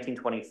was in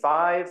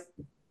 1925.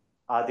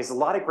 There's a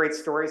lot of great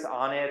stories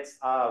on it.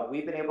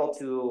 We've been able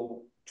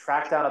to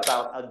track down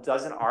about a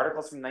dozen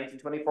articles from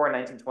 1924 and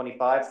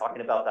 1925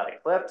 talking about that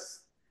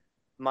eclipse.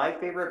 My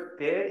favorite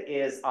bit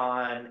is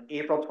on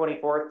April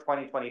 24th,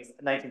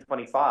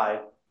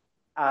 1925.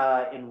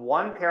 In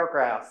one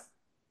paragraph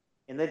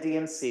in the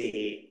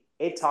DNC,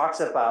 it talks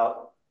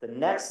about the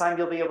next time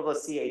you'll be able to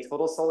see a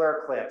total solar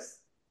eclipse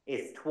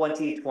is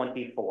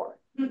 2024.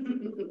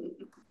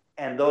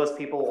 And those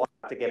people will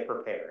have to get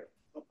prepared.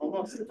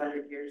 Almost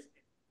 100 years.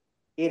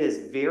 It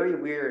is very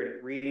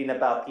weird reading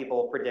about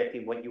people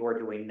predicting what you are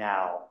doing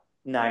now,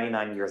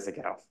 99 years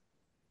ago.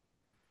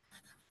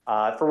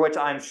 For which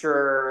I'm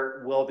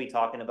sure we'll be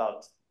talking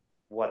about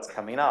what's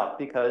coming up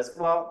because,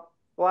 well,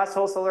 the last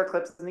whole solar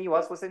eclipse in the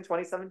US was in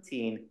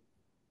 2017.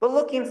 But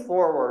looking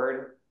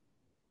forward,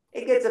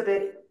 it gets a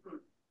bit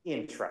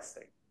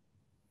interesting.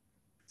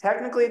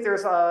 Technically,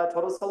 there's a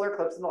total solar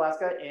eclipse in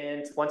Alaska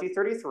in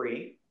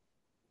 2033.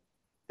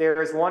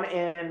 There's one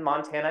in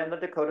Montana and the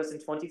Dakotas in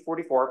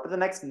 2044, but the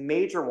next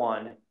major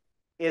one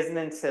isn't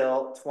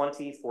until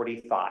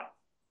 2045.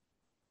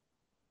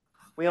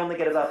 We only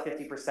get about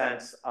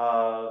 50%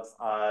 of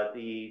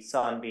the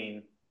sun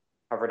being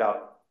covered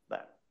up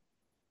then.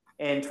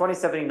 In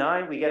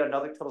 2079, we get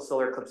another total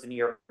solar eclipse in New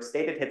York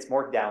State. It hits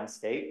more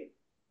downstate.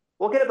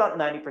 We'll get about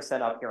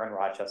 90% up here in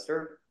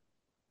Rochester.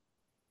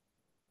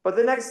 But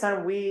the next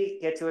time we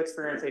get to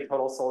experience a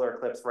total solar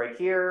eclipse right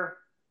here,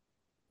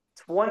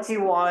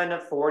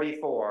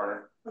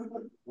 2144,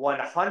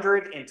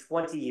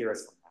 120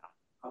 years from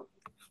now.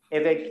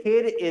 If a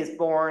kid is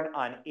born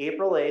on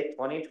April 8th,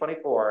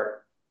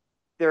 2024,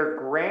 their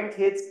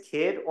grandkid's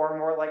kid, or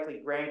more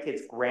likely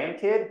grandkid's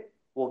grandkid,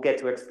 will get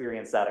to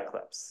experience that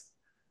eclipse.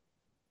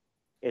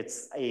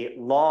 It's a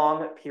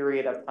long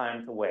period of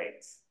time to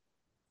wait.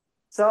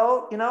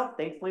 So,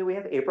 thankfully we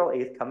have April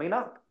 8th coming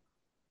up.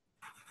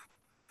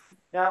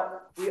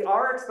 Now, we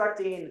are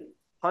expecting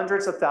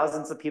hundreds of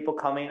thousands of people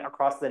coming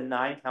across the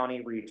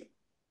 9-county region.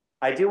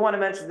 I do want to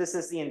mention this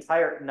is the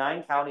entire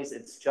 9 counties.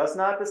 It's just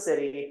not the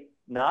city,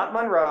 not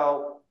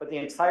Monroe, but the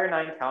entire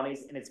 9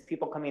 counties, and it's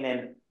people coming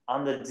in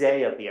on the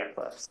day of the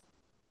eclipse.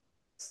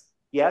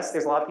 Yes,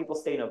 there's a lot of people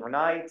staying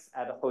overnight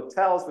at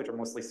hotels, which are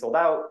mostly sold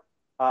out.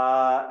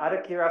 Out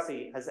of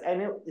curiosity, is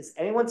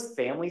anyone's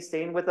family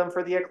staying with them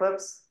for the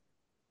eclipse?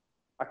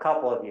 A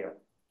couple of you.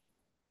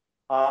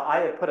 I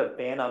have put a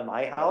ban on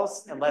my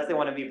house unless they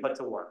want to be put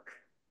to work.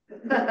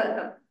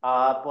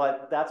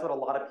 But that's what a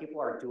lot of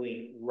people are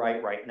doing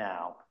right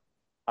now.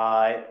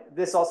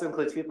 This also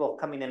includes people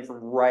coming in from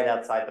right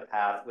outside the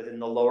path within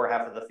the lower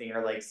half of the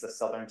Finger Lakes, the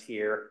southern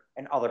tier,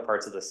 and other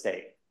parts of the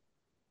state.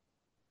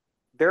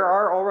 There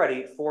are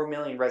already 4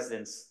 million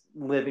residents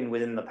living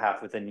within the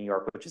path within New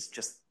York, which is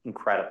just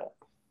incredible.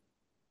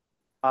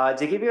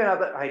 To give you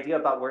an idea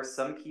about where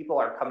some people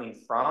are coming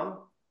from,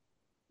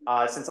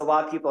 since a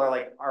lot of people are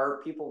like,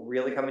 are people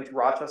really coming to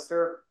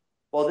Rochester?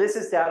 Well, this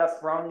is data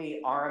from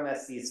the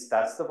RMSC's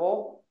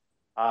festival.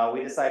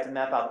 We decided to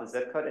map out the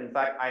zip code. In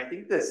fact, I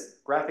think this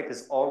graphic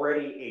is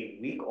already a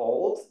week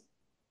old,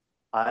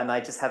 and I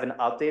just haven't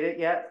updated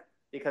yet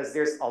because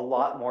there's a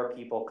lot more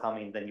people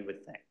coming than you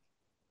would think.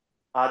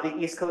 The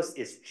East Coast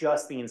is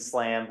just being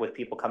slammed with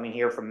people coming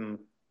here from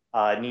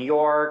New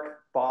York,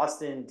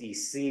 Boston,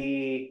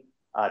 DC,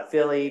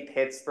 Philly,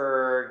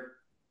 Pittsburgh.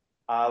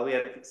 We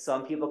have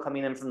some people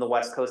coming in from the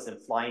West Coast and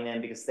flying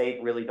in because they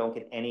really don't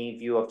get any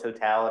view of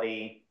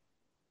totality.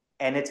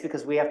 And it's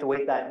because we have to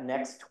wait that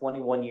next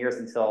 21 years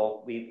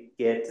until we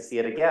get to see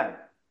it again.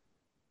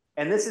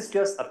 And this is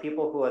just of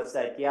people who have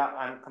said, yeah,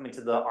 I'm coming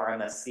to the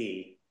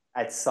RMSC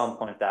at some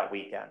point that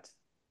weekend.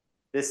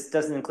 This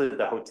doesn't include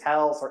the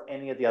hotels or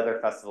any of the other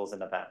festivals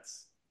and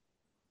events.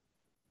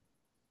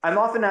 I'm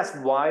often asked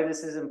why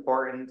this is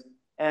important.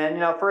 And,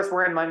 first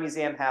wearing my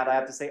museum hat, I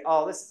have to say,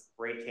 oh, this is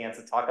a great chance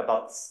to talk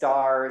about the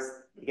stars,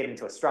 to get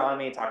into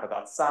astronomy, talk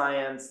about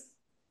science.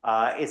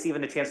 It's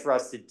even a chance for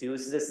us to do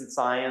citizen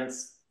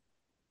science.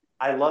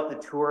 I love the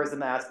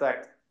tourism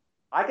aspect.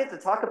 I get to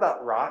talk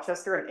about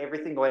Rochester and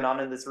everything going on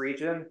in this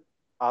region.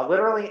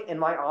 Literally in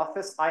my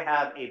office, I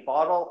have a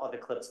bottle of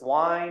Eclipse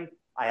wine.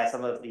 I have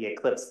some of the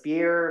Eclipse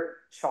beer,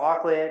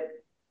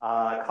 chocolate,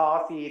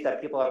 coffee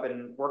that people have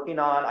been working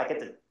on. I get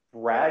to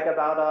brag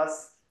about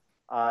us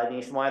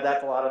nationwide.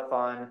 That's a lot of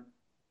fun.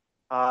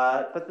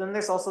 But then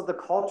there's also the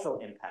cultural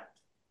impact.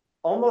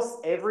 Almost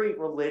every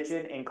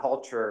religion and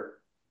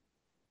culture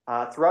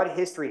throughout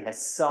history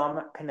has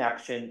some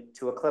connection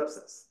to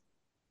eclipses.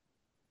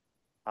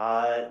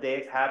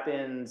 They've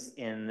happened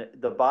in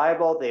the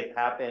Bible. They've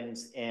happened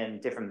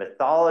in different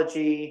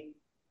mythology.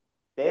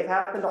 They've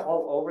happened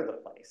all over the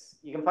place.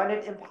 You can find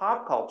it in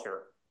pop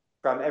culture,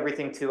 from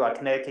everything to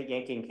Connecticut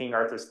Yankee and King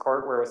Arthur's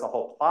Court, where it was a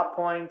whole plot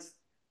point.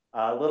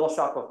 Little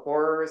Shop of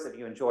Horrors, if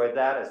you enjoyed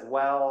that as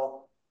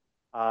well.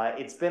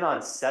 It's been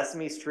on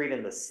Sesame Street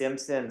and The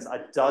Simpsons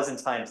a dozen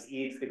times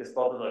each because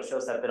both of those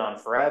shows have been on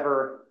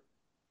forever.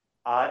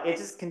 It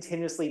just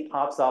continuously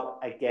pops up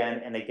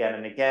again and again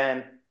and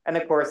again. And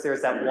of course,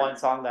 there's that one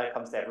song that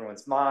comes to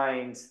everyone's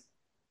mind,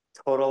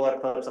 Total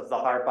Eclipse of the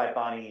Heart by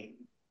Bonnie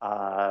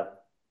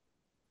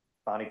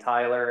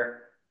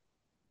Tyler.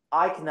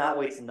 I cannot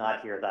wait to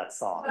not hear that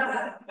song.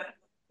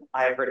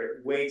 I have heard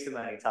it way too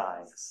many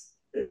times.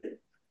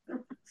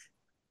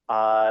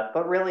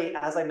 But really,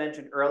 as I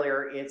mentioned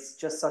earlier, it's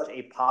just such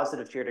a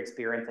positive shared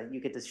experience that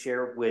you get to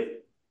share with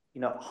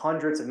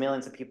hundreds of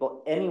millions of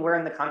people anywhere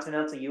in the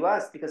continental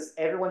US, because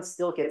everyone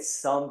still gets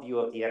some view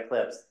of the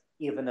eclipse,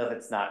 even if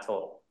it's not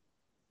total.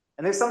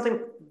 And there's something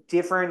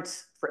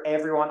different for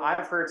everyone.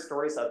 I've heard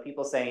stories of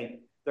people saying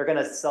they're going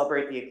to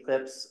celebrate the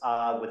eclipse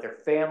with their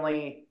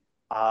family.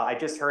 I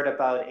just heard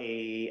about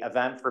an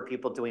event for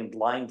people doing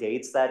blind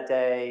dates that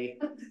day,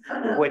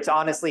 which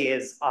honestly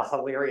is a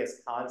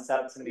hilarious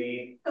concept to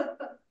me.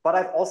 But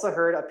I've also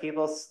heard of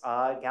people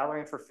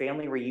gathering for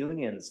family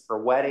reunions,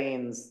 for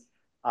weddings,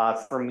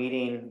 for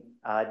meeting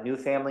new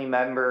family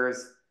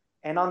members.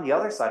 And on the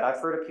other side, I've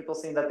heard of people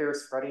saying that they're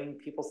spreading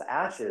people's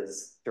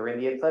ashes during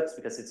the eclipse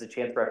because it's a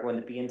chance for everyone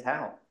to be in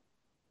town.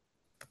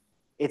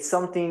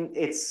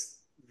 It's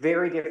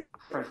very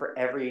different for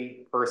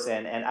every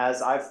person. And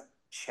as I've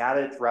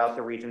chatted throughout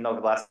the region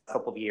over the last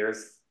couple of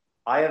years,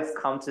 I have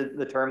come to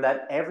the term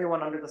that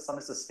everyone under the sun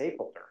is a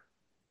stakeholder.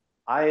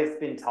 I've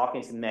been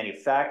talking to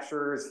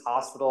manufacturers,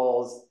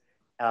 hospitals,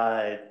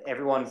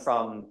 everyone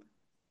from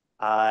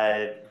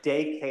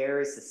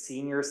daycares to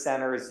senior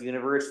centers,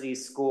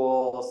 universities,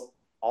 schools,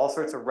 all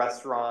sorts of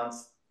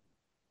restaurants.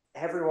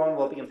 Everyone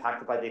will be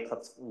impacted by the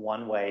eclipse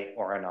one way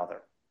or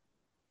another.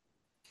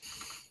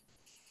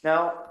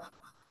 Now,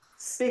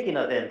 speaking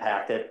of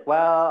impacted,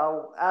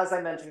 well, as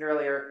I mentioned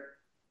earlier,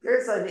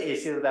 there's an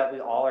issue that we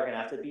all are going to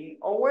have to be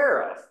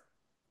aware of.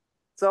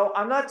 So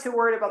I'm not too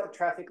worried about the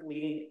traffic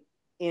leading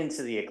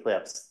into the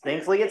eclipse.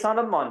 Thankfully, it's on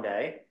a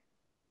Monday.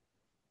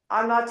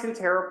 I'm not too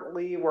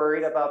terribly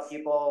worried about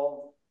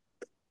people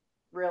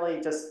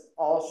really just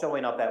all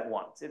showing up at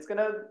once. It's going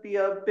to be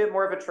a bit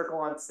more of a trickle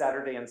on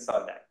Saturday and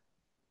Sunday.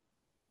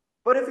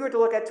 But if you were to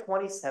look at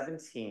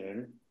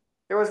 2017,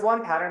 there was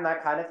one pattern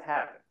that kind of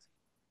happened.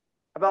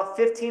 About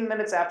 15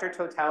 minutes after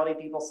Totality,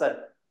 people said,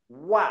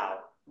 wow,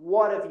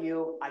 what a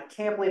view. I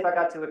can't believe I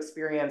got to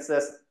experience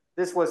this.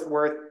 This was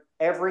worth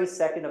every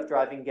second of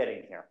driving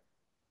getting here.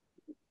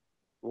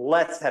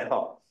 Let's head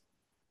home.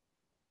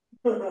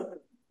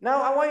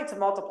 Now, I want you to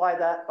multiply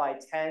that by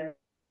tens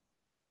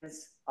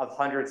of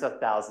hundreds of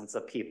thousands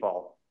of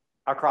people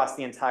across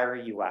the entire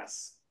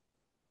US.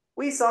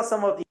 We saw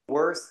some of the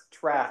worst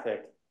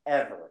traffic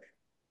ever.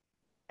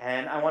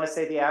 And I want to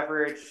say the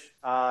average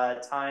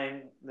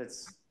time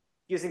that's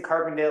using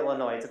Carbondale,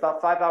 Illinois, it's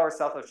about 5 hours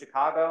south of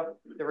Chicago.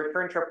 The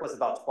return trip was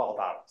about 12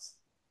 hours.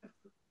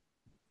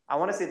 I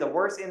want to say the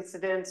worst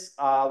incident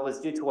was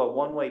due to a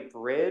one-way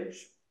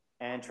bridge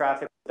and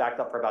traffic was backed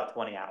up for about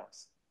 20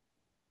 hours.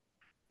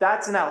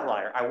 That's an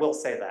outlier, I will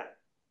say that.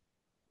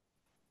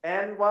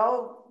 And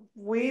well,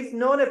 we've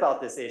known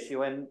about this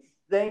issue and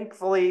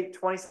thankfully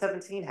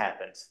 2017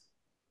 happened.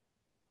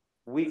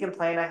 We can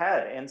plan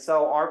ahead. And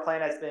so our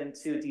plan has been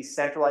to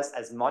decentralize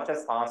as much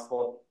as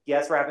possible.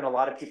 Yes, we're having a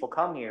lot of people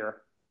come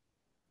here,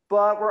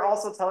 but we're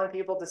also telling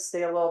people to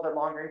stay a little bit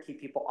longer and keep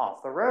people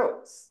off the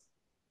roads.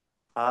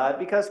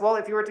 Because, well,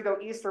 if you were to go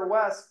east or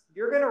west,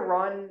 you're going to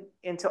run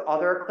into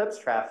other eclipse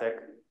traffic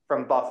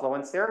from Buffalo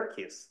and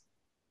Syracuse.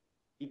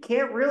 You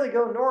can't really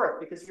go north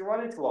because you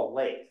run into a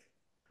lake.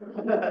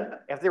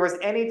 If there was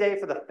any day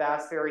for the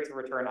fast ferry to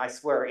return, I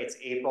swear it's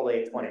April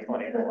 8,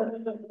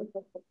 2024.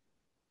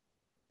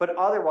 But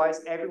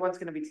otherwise, everyone's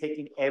going to be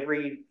taking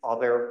every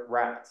other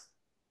route.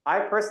 I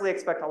personally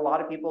expect a lot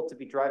of people to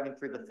be driving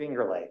through the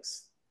Finger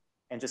Lakes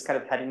and just kind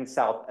of heading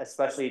south,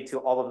 especially to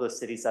all of those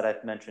cities that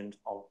I've mentioned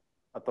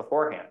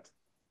beforehand.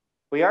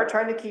 We are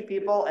trying to keep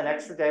people an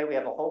extra day. We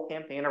have a whole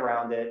campaign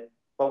around it,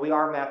 but we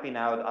are mapping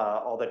out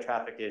all the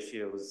traffic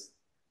issues.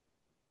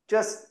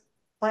 Just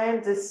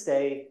plan to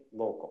stay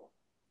local.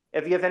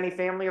 If you have any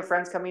family or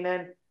friends coming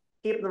in,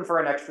 keep them for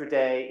an extra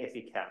day if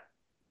you can.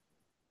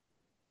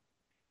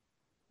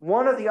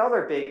 One of the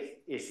other big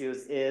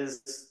issues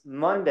is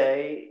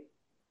Monday.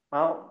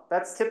 Well,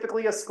 that's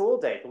typically a school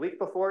day. The week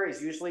before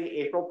is usually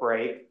April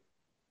break,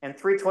 and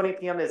 3:20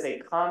 p.m. is a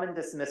common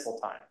dismissal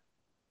time.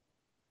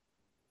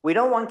 We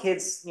don't want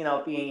kids,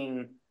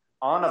 being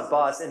on a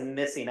bus and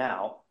missing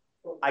out.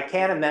 I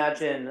can't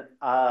imagine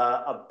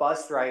a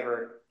bus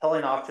driver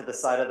pulling off to the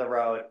side of the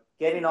road,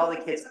 getting all the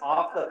kids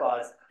off the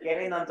bus,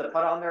 getting them to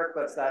put on their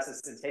eclipse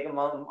glasses and take them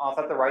off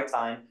at the right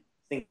time,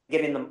 then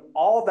getting them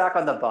all back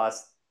on the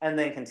bus, and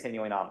then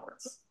continuing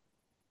onwards.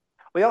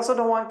 We also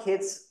don't want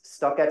kids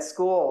stuck at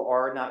school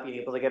or not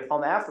being able to get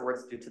home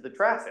afterwards due to the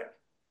traffic.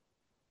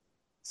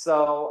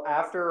 So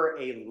after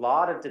a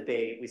lot of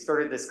debate, we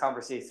started this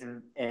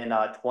conversation in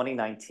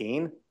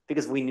 2019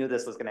 because we knew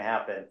this was going to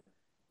happen.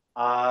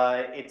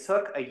 It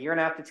took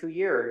 1.5 to 2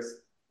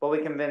 years, but we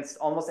convinced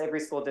almost every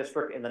school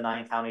district in the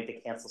 9 county to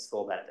cancel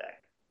school that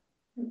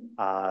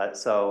day.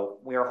 So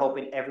we are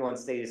hoping everyone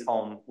stays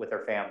home with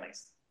their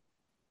families.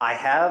 I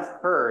have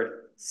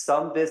heard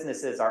some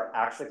businesses are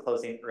actually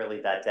closing early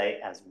that day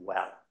as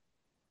well,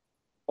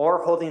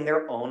 or holding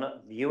their own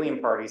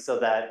viewing party so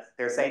that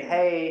they're saying,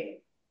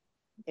 hey,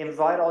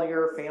 invite all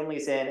your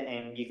families in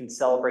and you can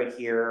celebrate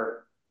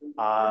here.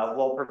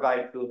 We'll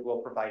provide food, we'll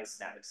provide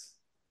snacks.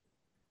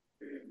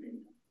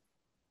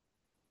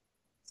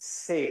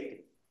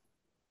 Safety.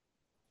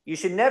 You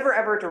should never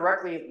ever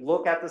directly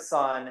look at the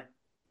sun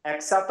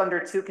except under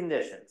 2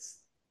 conditions.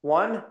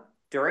 One,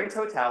 during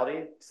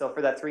totality, so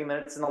for that 3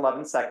 minutes and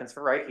 11 seconds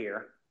for right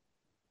here,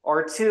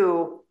 or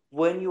 2,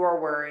 when you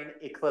are wearing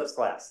eclipse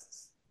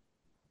glasses.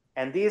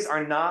 And these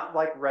are not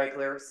like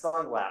regular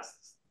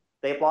sunglasses.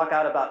 They block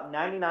out about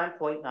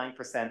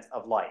 99.9%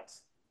 of light.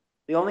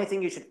 The only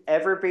thing you should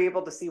ever be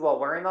able to see while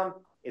wearing them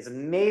is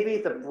maybe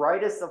the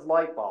brightest of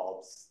light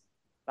bulbs.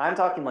 I'm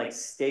talking like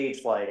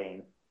stage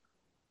lighting,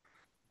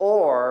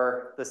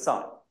 or the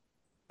sun.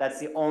 That's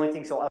the only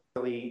thing you'll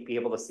ever be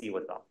able to see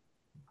with them.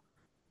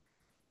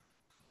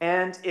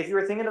 And if you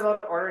were thinking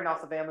about ordering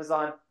off of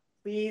Amazon,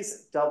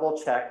 please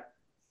double check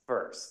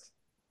first.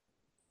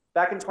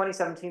 Back in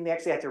 2017, they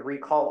actually had to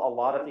recall a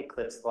lot of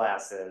eclipse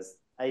glasses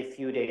a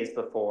few days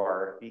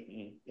before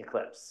the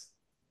eclipse.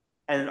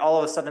 And all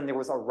of a sudden there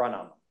was a run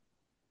on them.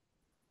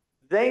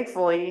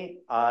 Thankfully,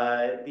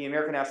 the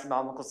American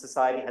Astronomical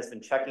Society has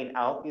been checking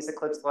out these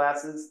eclipse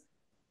glasses,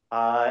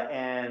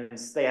 and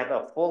they have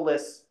a full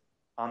list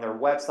on their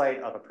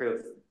website of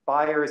approved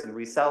buyers and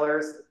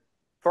resellers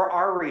for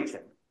our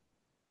region.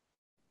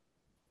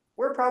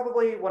 We're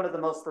probably one of the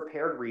most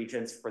prepared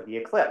regions for the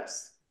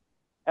eclipse.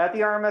 At the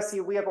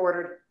RMSC, we have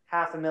ordered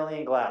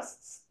 500,000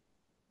 glasses.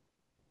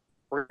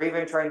 We're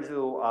even trying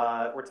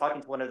to, we're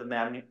talking to one of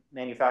the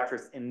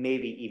manufacturers and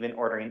maybe even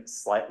ordering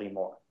slightly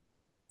more.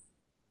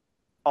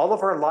 All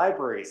of our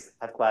libraries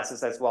have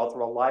glasses as well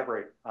through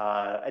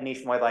a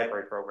nationwide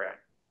library program.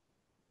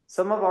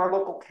 Some of our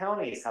local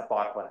counties have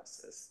bought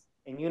glasses,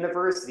 and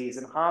universities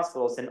and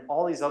hospitals and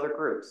all these other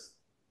groups.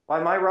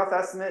 By my rough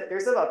estimate,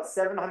 there's about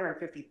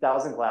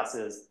 750,000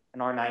 glasses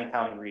in our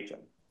 9-county region.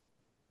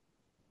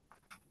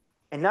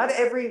 And not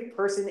every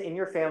person in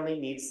your family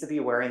needs to be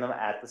wearing them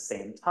at the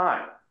same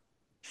time.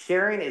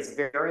 Sharing is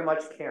very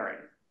much caring,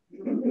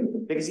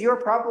 because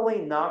you're probably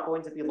not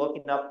going to be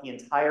looking up the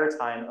entire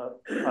time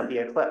of the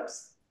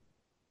eclipse.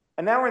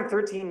 An hour and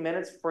 13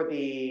 minutes for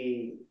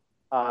the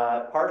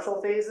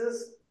partial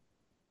phases,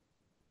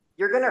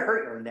 you're gonna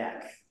hurt your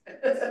neck.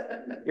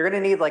 You're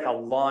gonna need like a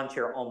lawn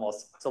chair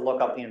almost to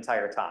look up the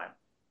entire time.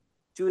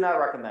 Do not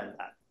recommend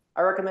that.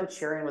 I recommend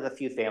sharing with a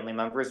few family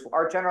members.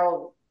 Our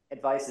general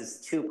advice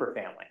is 2 per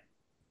family.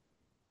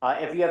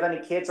 If you have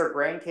any kids or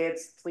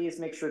grandkids, please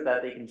make sure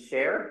that they can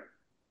share.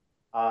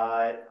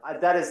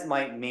 That is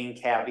my main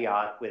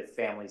caveat with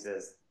families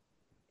is,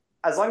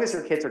 as long as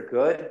your kids are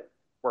good,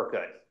 we're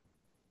good.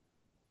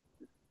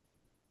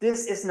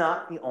 This is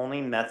not the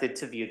only method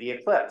to view the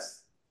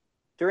eclipse.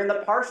 During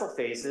the partial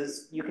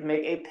phases, you can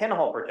make a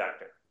pinhole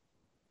projector.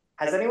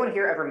 Has anyone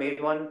here ever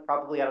made one,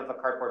 probably out of a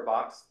cardboard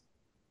box?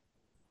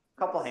 A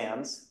couple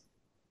hands.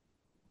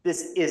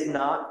 This is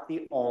not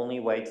the only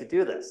way to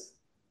do this.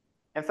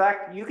 In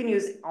fact, you can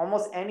use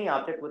almost any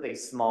object with a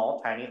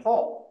small, tiny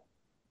hole.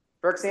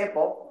 For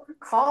example,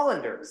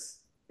 colanders.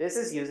 This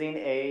is using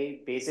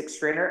a basic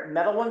strainer.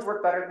 Metal ones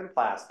work better than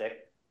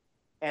plastic.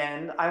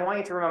 And I want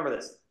you to remember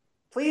this.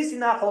 Please do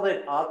not hold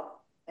it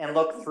up and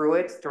look through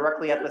it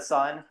directly at the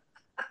sun.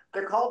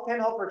 They're called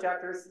pinhole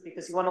projectors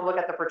because you want to look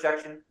at the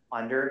projection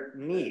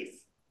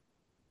underneath.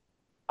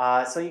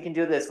 So you can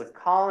do this with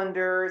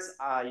colanders.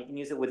 You can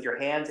use it with your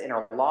hands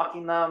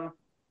interlocking them.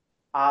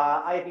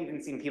 I've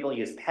even seen people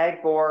use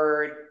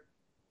pegboard,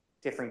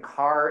 different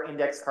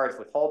index cards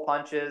with hole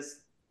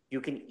punches. You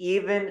can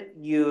even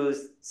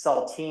use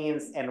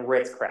saltines and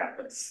Ritz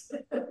crackers.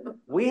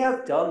 We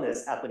have done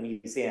this at the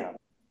museum.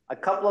 A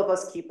couple of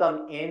us keep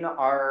them in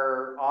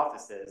our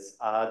offices.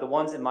 The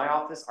ones in my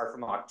office are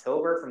from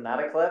October, from that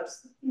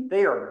eclipse.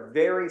 They are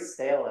very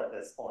stale at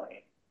this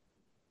point.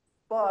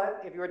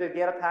 But if you were to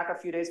get a pack a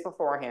few days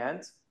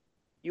beforehand,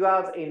 you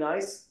have a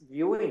nice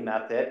viewing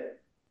method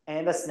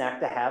and a snack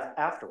to have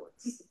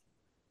afterwards.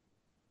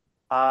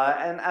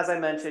 And as I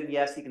mentioned,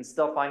 yes, you can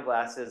still find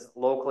glasses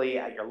locally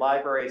at your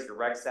libraries, your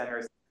rec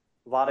centers.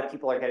 A lot of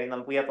people are getting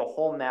them. We have a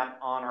whole map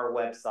on our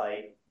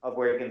website of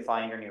where you can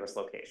find your nearest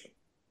location.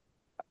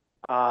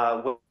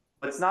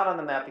 It's not on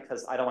the map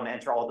because I don't want to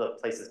enter all the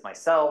places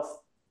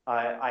myself.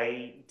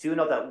 I do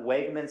know that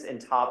Wegmans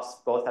and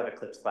Tops both have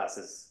eclipse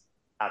glasses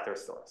at their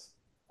stores.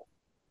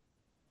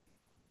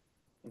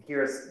 And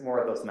here's more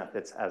of those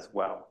methods as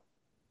well.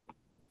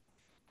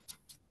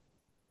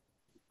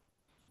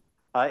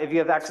 If you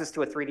have access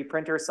to a 3D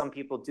printer, some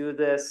people do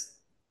this.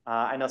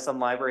 I know some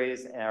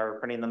libraries are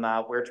printing them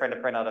out. We're trying to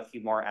print out a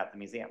few more at the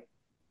museum.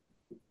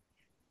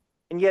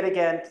 And yet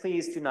again,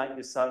 please do not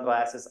use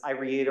sunglasses. I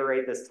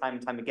reiterate this time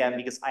and time again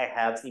because I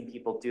have seen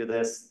people do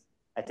this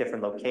at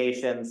different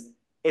locations.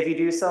 If you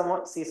do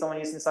see someone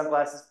using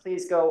sunglasses,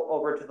 please go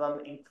over to them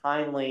and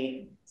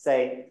kindly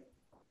say,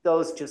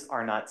 those just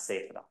are not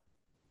safe enough.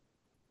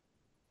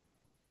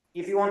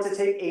 If you want to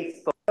take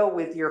a photo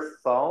with your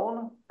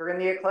phone during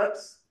the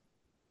eclipse,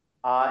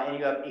 and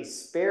you have a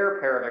spare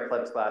pair of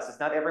eclipse glasses,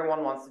 not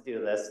everyone wants to do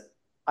this,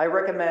 I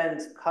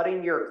recommend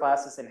cutting your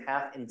glasses in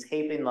half and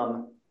taping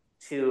them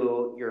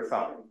to your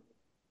phone.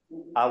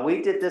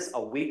 We did this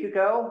a week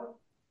ago,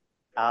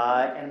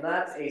 and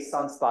that's a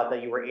sunspot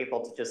that you were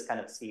able to just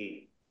kind of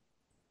see.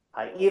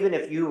 Even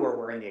if you were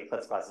wearing the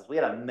eclipse glasses, we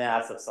had a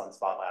massive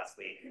sunspot last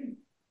week,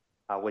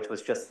 which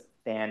was just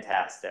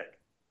fantastic.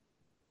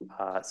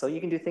 So you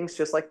can do things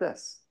just like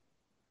this.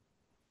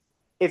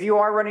 If you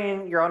are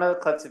running your own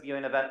eclipse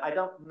viewing event, I'm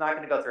not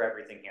going to go through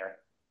everything here.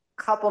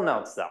 Couple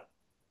notes though.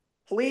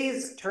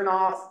 Please turn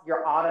off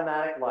your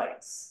automatic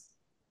lights.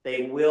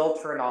 They will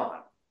turn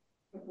on.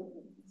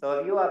 So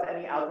if you have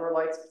any outdoor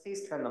lights,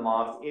 please turn them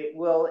off. It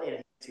will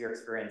enhance your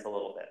experience a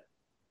little bit.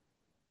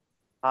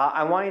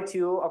 I want you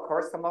to, of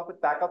course, come up with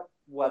backup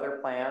weather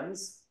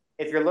plans.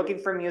 If you're looking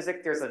for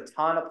music, there's a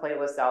ton of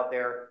playlists out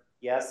there.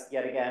 Yes,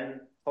 yet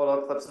again,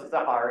 Total Eclipse of the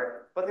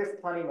Heart, but there's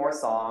plenty more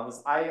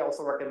songs. I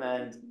also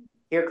recommend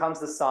Here Comes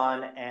the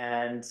Sun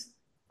and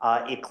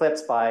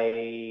Eclipse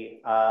by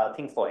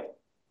Pink Floyd.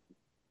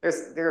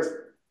 There's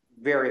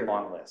very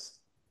long list.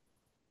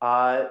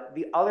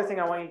 The other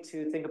thing I want you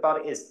to think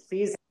about is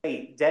please have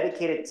a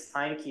dedicated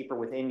timekeeper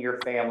within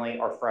your family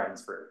or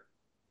friends group.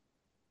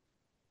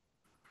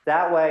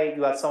 That way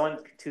you have someone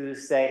to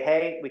say,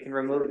 hey, we can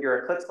remove your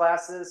Eclipse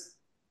classes,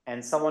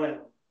 and someone,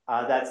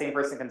 that same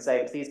person can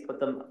say, please put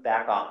them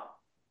back on.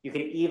 You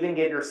can even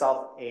give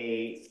yourself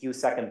a few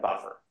second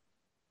buffer.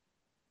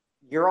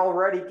 You're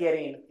already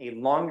getting a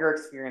longer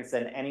experience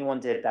than anyone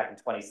did back in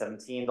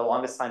 2017. The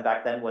longest time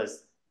back then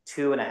was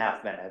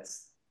 2.5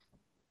 minutes.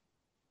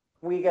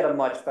 We get a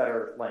much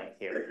better length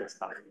here this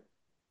time.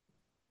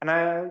 And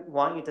I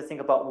want you to think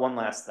about one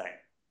last thing.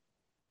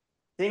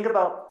 Think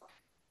about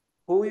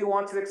who you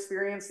want to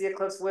experience the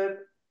eclipse with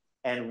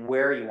and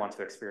where you want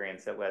to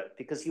experience it with,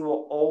 because you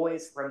will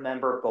always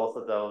remember both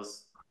of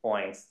those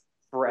points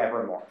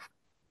forevermore.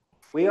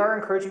 We are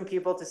encouraging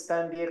people to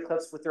spend the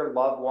eclipse with their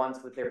loved ones,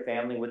 with their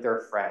family, with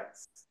their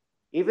friends.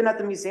 Even at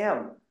the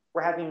museum,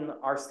 we're having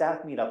our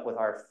staff meet up with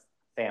our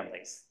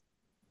families.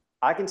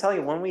 I can tell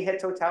you, when we hit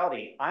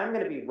Totality, I'm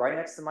going to be right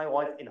next to my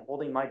wife and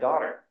holding my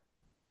daughter.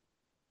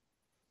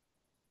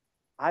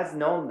 I've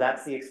known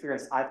that's the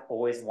experience I've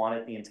always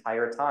wanted the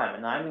entire time,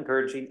 and I'm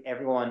encouraging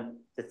everyone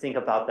to think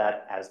about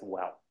that as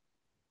well.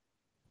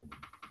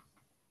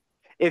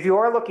 If you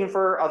are looking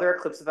for other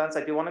Eclipse events,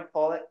 I do want to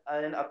call it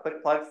in a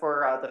quick plug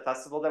for the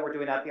festival that we're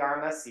doing at the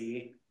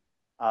RMSC.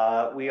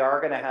 We are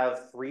going to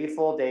have 3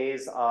 full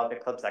days of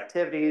Eclipse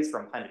activities,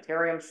 from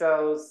planetarium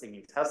shows,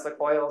 singing Tesla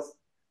coils.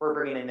 We're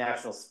bringing in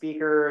national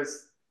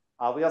speakers.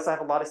 We also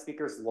have a lot of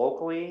speakers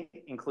locally,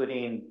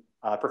 including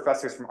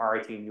professors from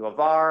RIT and U of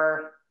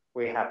R.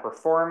 We have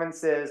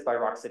performances by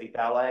Rock City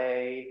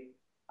Ballet.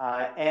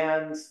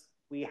 And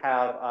we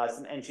have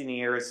some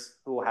engineers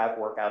who have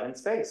work out in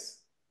space,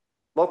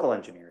 local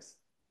engineers.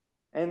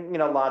 And, you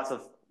know, lots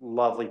of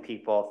lovely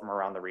people from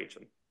around the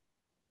region.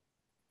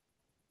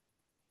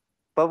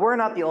 But we're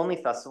not the only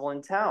festival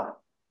in town.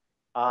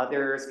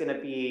 There's going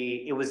to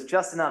be, it was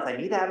just announced, I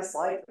need to add a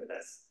slide for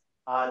this.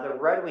 The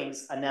Red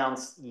Wings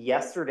announced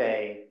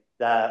yesterday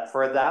that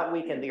for that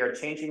weekend, they are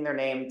changing their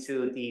name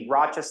to the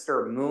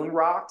Rochester Moon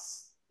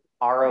Rocks,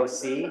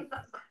 ROC.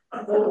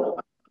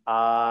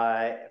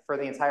 For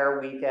the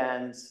entire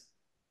weekend,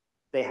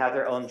 they have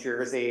their own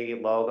jersey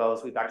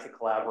logos. We've actually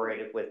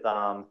collaborated with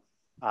them.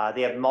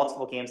 They have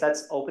multiple games.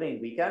 That's opening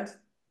weekend,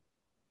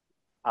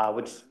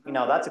 which, you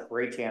know, that's a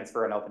great chance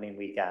for an opening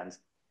weekend.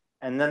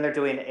 And then they're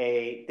doing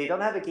they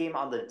don't have a game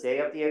on the day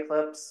of the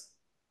eclipse,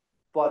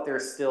 but they're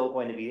still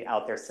going to be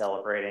out there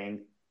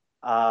celebrating.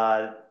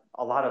 A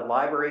lot of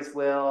libraries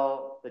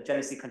will. The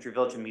Genesee Country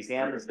Village and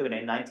Museum is doing a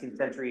 19th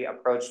century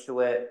approach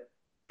to it.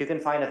 You can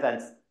find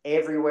events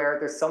everywhere.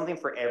 There's something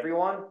for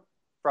everyone,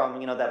 from,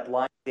 you know, that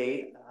blind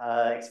date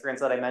experience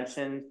that I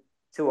mentioned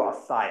to a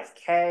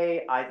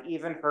 5K. I've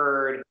even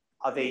heard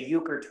of a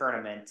euchre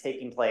tournament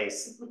taking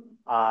place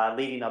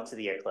leading up to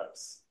the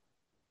eclipse.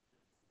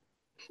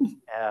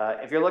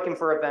 If you're looking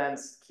for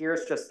events,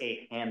 here's just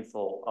a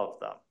handful of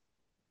them.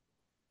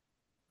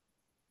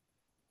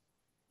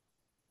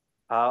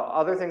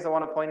 Other things I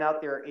want to point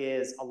out, there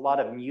is a lot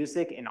of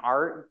music and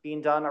art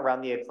being done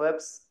around the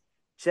eclipse.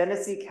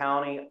 Genesee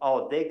County,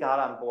 oh, they got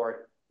on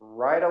board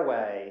right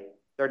away.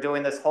 They're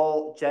doing this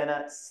whole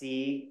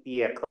Genesee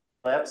the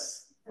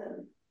Eclipse.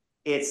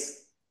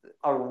 It's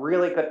a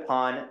really good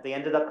pun. They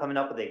ended up coming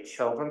up with a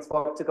children's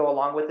book to go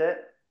along with it,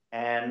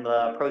 and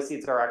the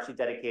proceeds are actually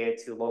dedicated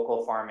to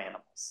local farm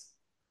animals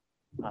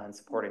and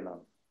supporting them.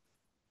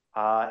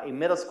 A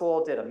middle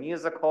school did a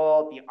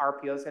musical. The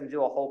RPO is going to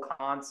do a whole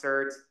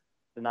concert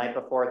the night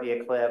before the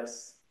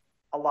eclipse.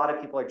 A lot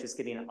of people are just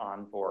getting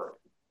on board.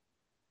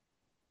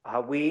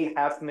 We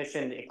have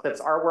commissioned eclipse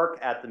artwork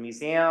at the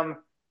museum.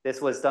 This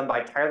was done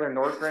by Tyler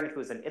Nordgren,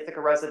 who's an Ithaca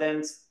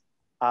resident.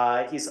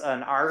 He's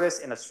an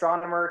artist and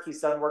astronomer. He's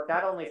done work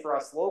not only for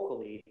us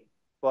locally,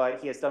 but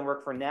he has done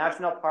work for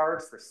national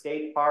parks, for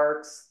state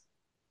parks.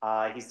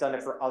 He's done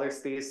it for other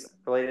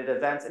space-related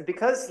events. And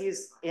because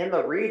he's in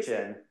the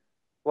region,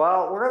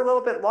 well, we're a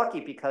little bit lucky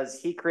because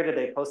he created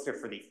a poster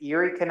for the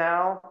Erie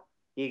Canal.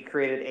 He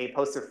created a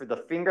poster for the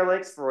Finger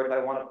Lakes, for which I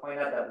want to point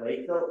out that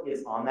Lakeville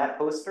is on that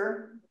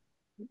poster.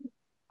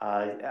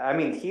 I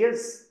mean, he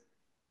is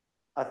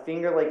a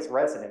Finger Lakes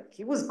resident.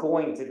 He was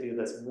going to do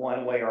this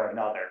one way or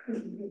another.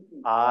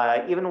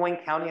 Even Wayne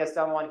County has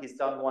done one. He's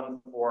done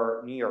one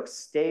for New York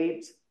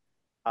State,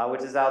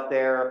 which is out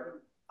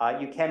there.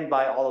 You can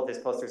buy all of his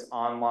posters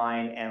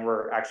online, and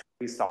we're actually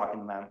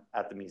restocking them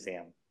at the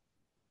museum.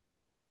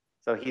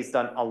 So he's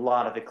done a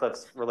lot of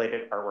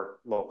eclipse-related artwork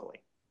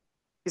locally.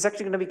 He's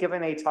actually going to be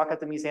giving a talk at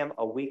the museum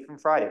a week from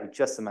Friday. We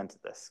just cemented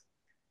this.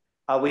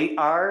 We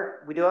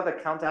do have a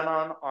countdown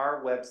on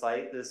our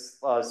website. This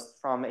was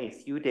from a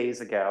few days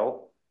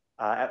ago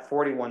at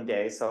 41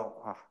 days.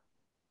 So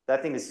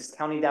that thing is just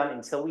counting down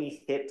until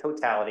we hit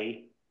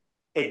totality.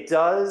 It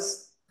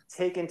does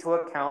take into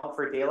account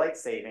for daylight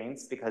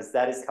savings because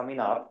that is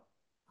coming up.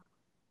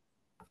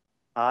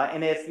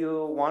 And if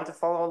you want to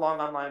follow along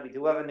online, we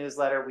do have a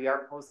newsletter. We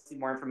are posting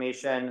more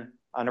information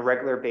on a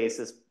regular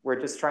basis. We're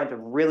just trying to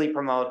really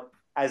promote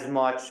as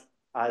much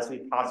as we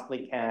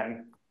possibly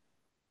can.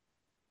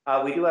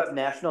 We do have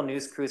national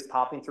news crews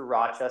popping through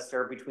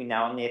Rochester between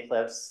now and the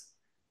eclipse.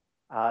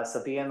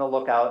 So be on the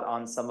lookout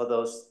on some of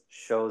those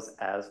shows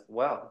as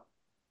well.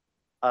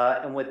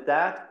 And with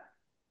that,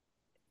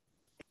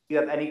 if you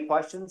have any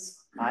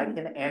questions, I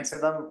can answer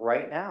them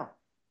right now.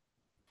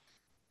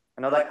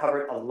 I know that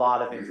covered a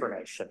lot of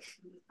information.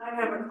 I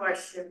have a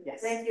question.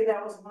 Yes. Thank you,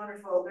 that was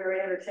wonderful,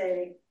 very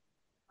entertaining.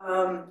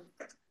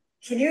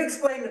 Can you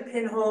explain the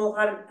pinhole,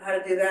 how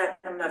to do that?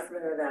 I'm not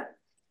familiar with that.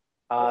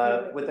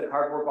 With the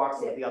cardboard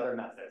box or with the other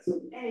methods?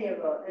 Any of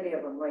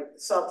them, like the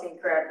saltine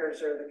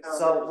crackers or the.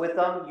 So with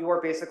them, you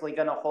are basically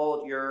gonna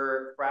hold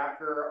your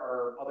cracker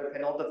or other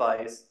pinhole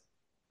device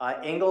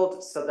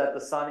angled so that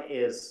the sun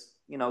is,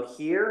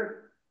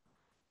 here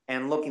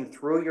and looking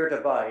through your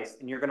device,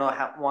 and you're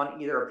gonna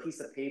want either a piece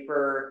of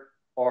paper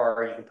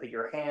or you can put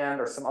your hand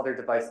or some other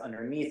device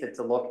underneath it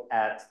to look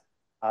at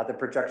the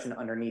projection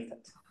underneath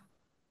it.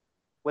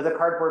 With a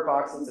cardboard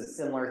box, it's a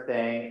similar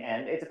thing,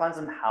 and it depends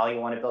on how you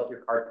want to build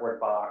your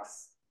cardboard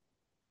box.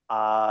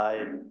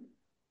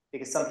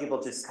 Because some people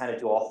just kind of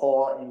do a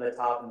hole in the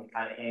top and you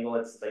kind of angle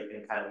it so that you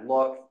can kind of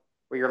look,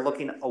 where you're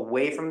looking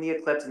away from the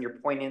eclipse and you're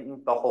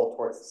pointing the hole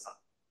towards the sun.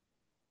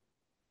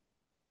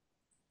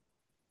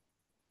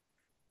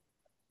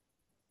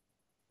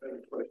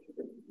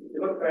 You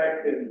look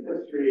back in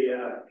history,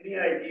 any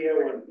idea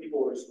when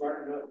people were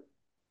smart enough to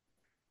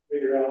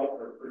figure out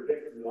or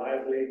predict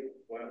reliably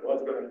when it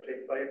was going to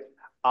take place?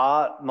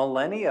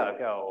 Millennia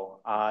ago,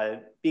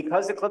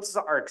 because eclipses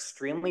are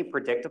extremely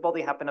predictable,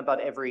 they happen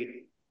about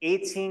every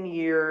 18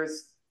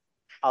 years,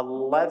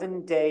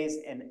 11 days,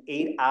 and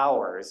 8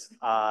 hours.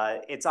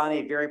 It's on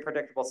a very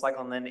predictable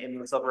cycle, and then it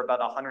moves over about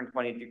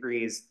 120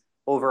 degrees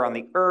over on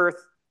the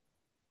Earth.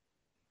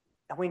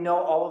 And we know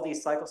all of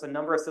these cycles. A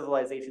number of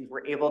civilizations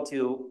were able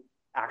to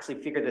actually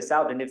figure this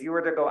out. And if you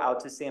were to go out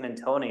to San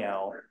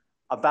Antonio,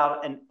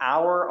 about an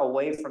hour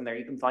away from there,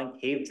 you can find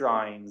cave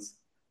drawings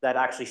that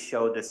actually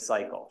show this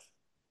cycle.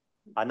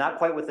 Not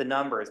quite with the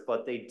numbers,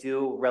 but they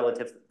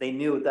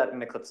knew that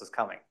an eclipse was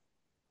coming.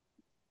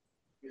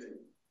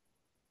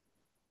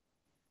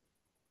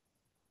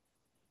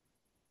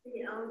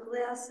 The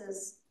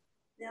glasses,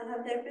 now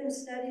have there been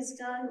studies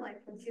done,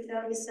 like from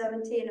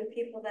 2017, of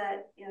people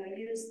that,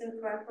 use them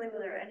correctly? Were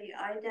there any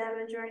eye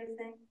damage or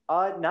anything?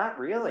 Not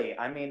really.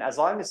 I mean, as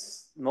long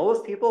as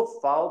most people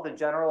follow the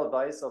general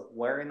advice of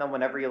wearing them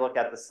whenever you look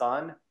at the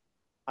sun.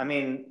 I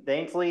mean,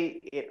 thankfully,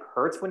 it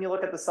hurts when you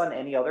look at the sun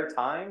any other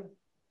time.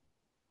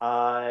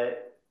 There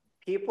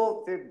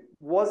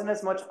wasn't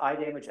as much eye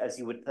damage as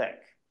you would think.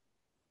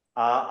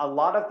 A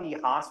lot of the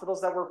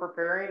hospitals that were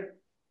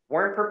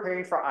weren't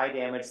preparing for eye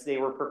damage. They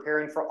were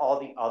preparing for all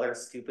the other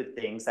stupid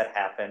things that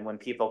happen when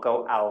people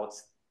go out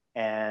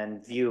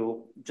and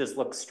just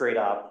look straight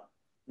up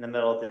in the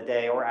middle of the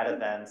day or at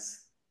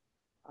events.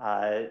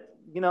 I'm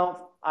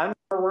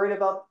more worried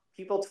about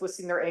people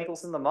twisting their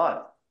ankles in the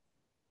mud.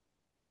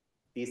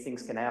 These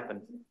things can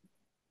happen.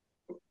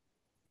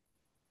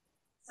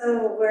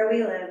 So where we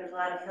live, there's a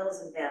lot of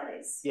hills and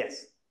valleys.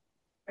 Yes.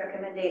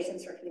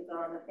 Recommendations for people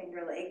on the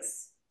Finger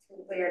Lakes to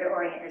where to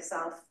orient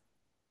yourself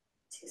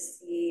to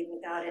see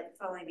without it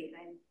falling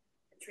behind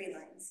the tree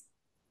lines.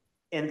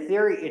 In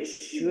theory, it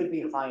should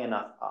be high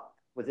enough up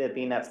with it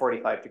being at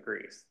 45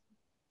 degrees.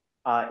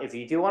 If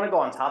you do want to go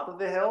on top of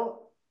the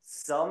hill,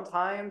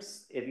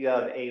 sometimes if you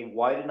have a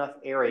wide enough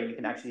area, you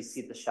can actually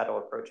see the shadow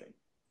approaching.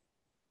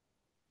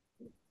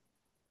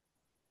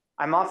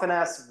 I'm often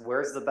asked,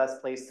 where's the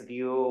best place to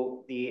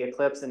view the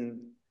eclipse?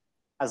 And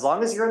as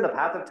long as you're in the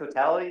path of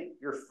totality,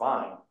 you're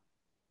fine.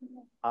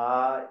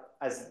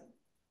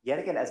 Yet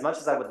again, as much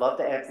as I would love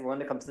to have everyone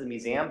to come to the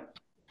museum,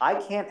 I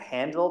can't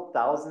handle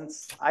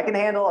thousands. I can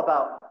handle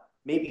about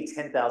maybe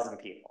 10,000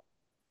 people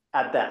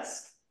at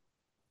best.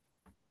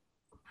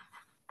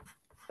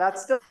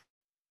 That's still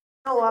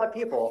a lot of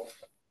people,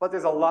 but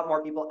there's a lot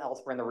more people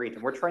elsewhere in the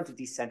region. We're trying to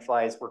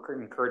decentralize.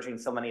 We're encouraging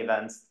so many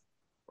events.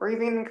 We're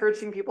even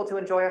encouraging people to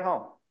enjoy at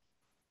home.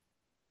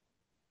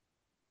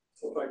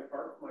 So if I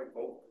park my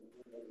boat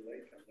in the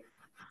lake, I can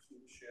see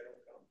the shadow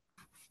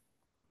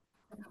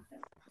come.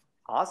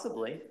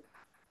 Possibly.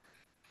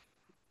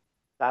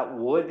 That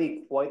would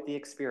be quite the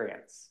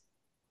experience.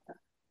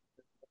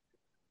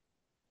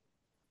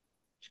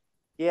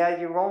 Yeah,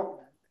 you won't.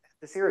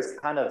 This area is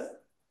kind of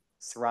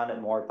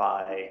surrounded more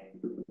by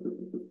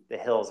the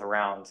hills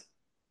around.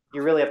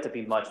 You really have to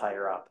be much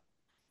higher up.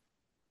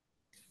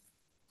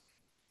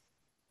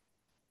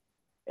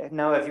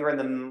 Now, if you were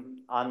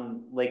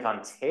on Lake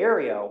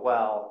Ontario,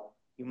 well,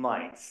 you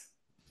might.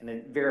 And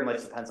it very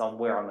much depends on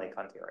where on Lake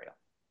Ontario.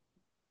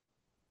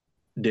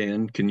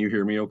 Dan, can you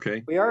hear me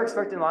okay? We are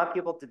expecting a lot of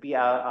people to be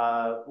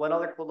out. One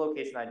other cool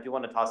location I do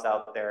want to toss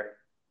out there,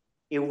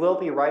 it will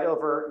be right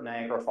over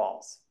Niagara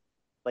Falls.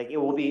 Like, it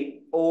will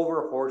be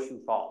over Horseshoe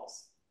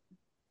Falls.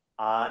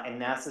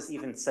 And NASA's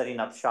even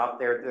setting up shop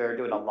there. They're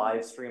doing a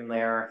live stream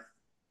there.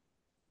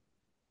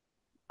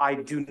 I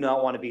do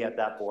not want to be at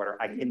that border.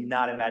 I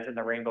cannot imagine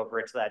the Rainbow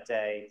Bridge that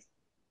day.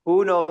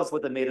 Who knows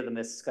what the Maid of the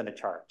Mist is going to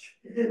charge?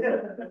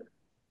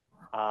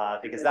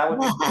 Because that would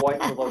be quite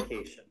the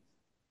location.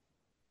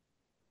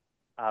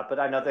 But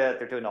I know that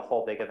they're doing a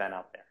whole big event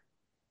out there.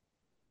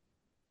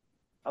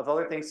 Of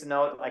other things to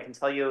note, I can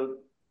tell you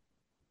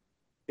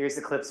there's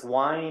Eclipse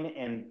wine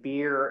and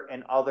beer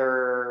and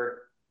other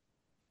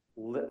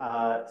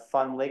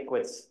fun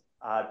liquids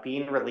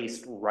being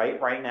released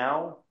right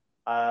now.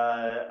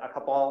 A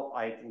couple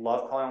I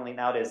love calling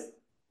out is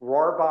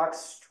Roarbox,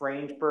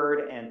 Strange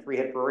Bird, and Three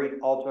Head Brewery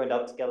all joined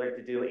up together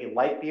to do a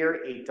light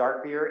beer, a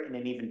dark beer, and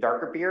an even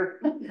darker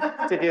beer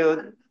to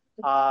do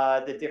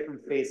the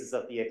different phases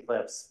of the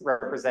eclipse,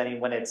 representing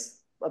when it's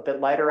a bit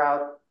lighter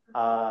out,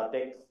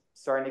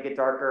 starting to get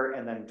darker,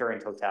 and then during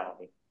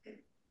totality.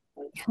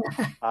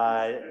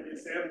 Have you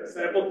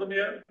sampled them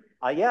yet?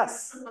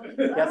 Yes,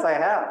 yes, I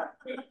have.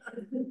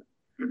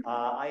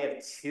 I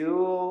have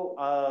 2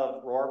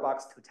 of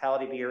Roarbox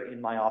Totality beer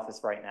in my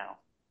office right now.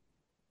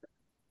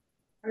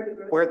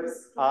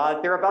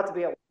 They're about to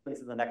be at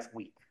in the next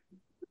week.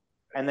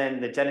 And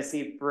then the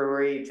Genesee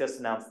Brewery just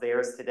announced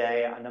theirs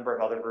today. A number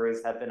of other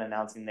breweries have been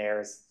announcing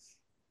theirs.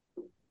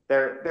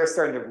 They're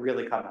starting to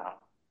really come out.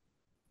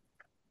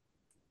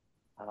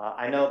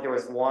 I know there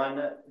was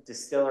one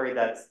distillery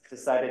that's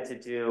decided to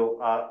do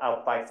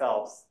out by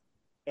Phelps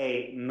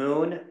a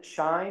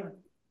moonshine.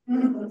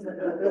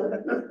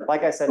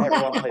 Like I said,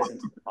 everyone plays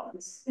into the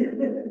pots.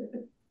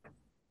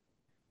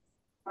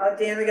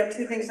 Dan, we got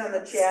 2 things on the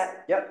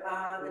chat. Yep.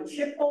 The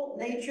Chippewa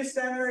Nature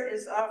Center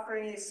is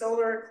offering a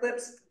solar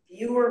eclipse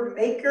viewer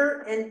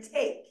maker and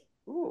take.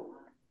 Ooh.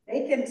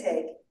 Make and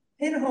take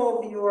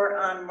pinhole viewer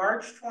on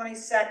March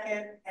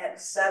 22nd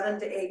at 7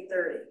 to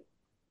 8:30.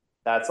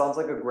 That sounds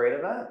like a great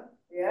event.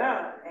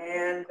 Yeah,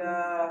 and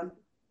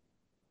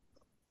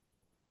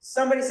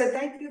somebody said,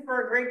 thank you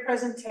for a great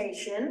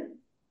presentation.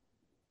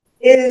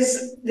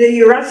 Is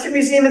the Rochester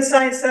Museum and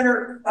Science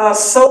Center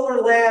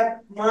solar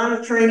lab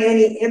monitoring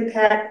any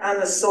impact on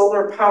the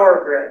solar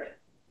power grid?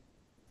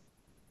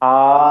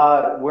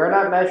 We're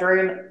not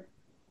measuring.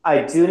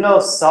 I do know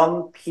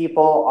some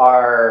people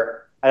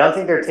are, I don't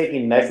think they're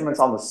taking measurements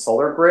on the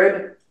solar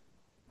grid,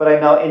 but I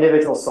know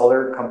individual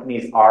solar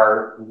companies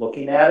are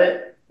looking at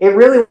it. It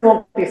really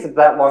won't be for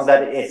that long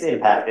that it's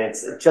impacted.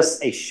 It's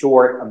just a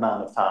short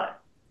amount of time.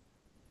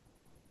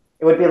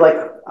 It would be like,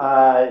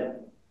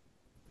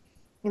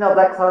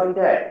 that cloudy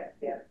day.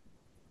 Yeah.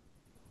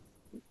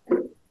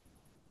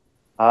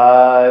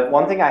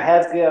 One thing I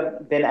have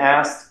been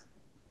asked,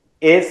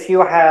 if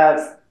you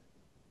have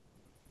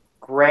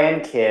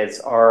grandkids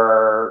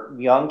or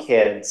young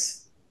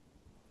kids,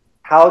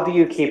 how do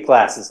you keep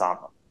glasses on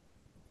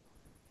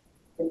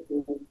them?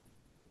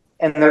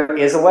 And there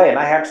is a way, and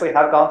I actually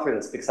have gone through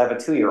this because I have a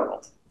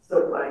 2-year-old.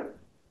 So fine.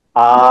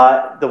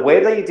 The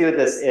way that you do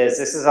this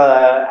is an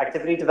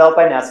activity developed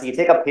by NASA. You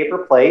take a paper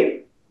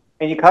plate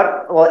and you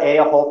cut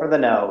a hole for the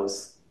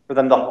nose for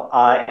them to,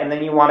 and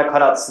then you want to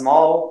cut out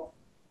small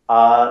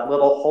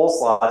little hole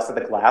slots for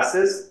the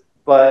glasses,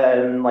 but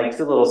like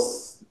 2 little.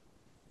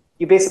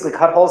 You basically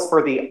cut holes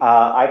for the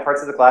eye parts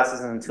of the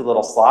glasses and 2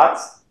 little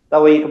slots.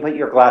 That way you can put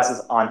your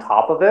glasses on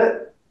top of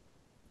it,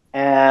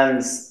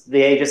 and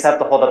they just have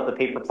to hold up the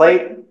paper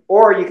plate,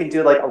 or you can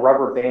do like a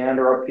rubber band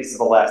or a piece of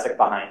elastic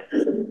behind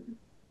it.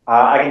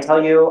 I can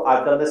tell you,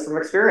 I've done this from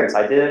experience.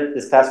 I did it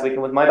this past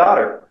weekend with my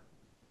daughter.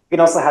 You can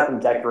also have them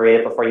decorate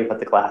it before you put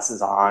the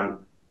glasses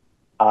on.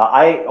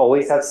 I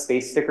always have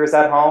space stickers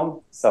at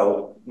home,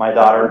 so my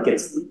daughter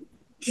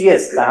she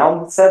has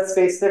found said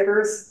space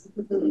stickers,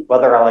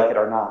 whether I like it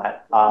or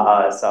not.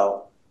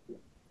 So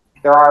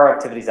there are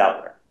activities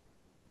out there.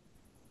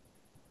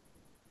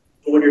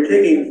 So when you're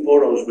taking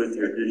photos with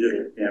your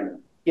digital camera,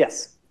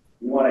 Yes.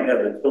 you want to have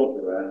the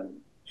filter on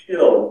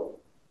until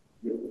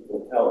you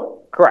will tell it.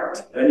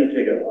 Correct. Then you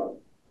take it off.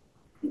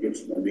 You get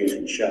some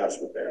amazing shots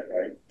with that,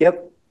 right?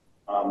 Yep.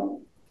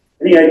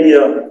 Any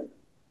idea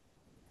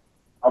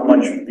how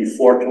much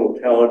before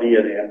totality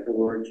and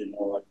afterwards,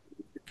 like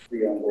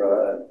the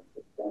umbrella,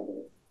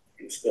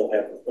 you still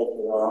have the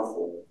filter off,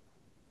 or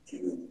do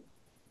you?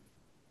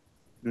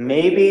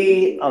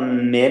 Maybe a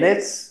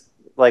minute,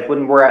 like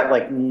when we're at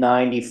like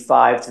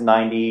 95 to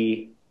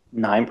 99%.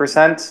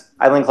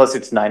 I lean closer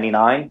to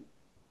 99.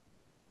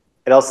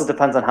 It also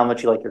depends on how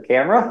much you like your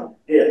camera.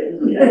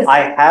 Yeah. I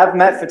have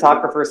met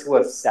photographers who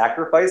have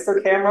sacrificed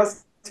their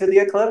cameras to the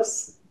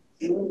eclipse.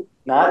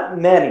 Not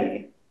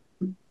many.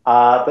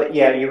 But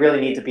yeah, you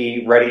really need to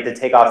be ready to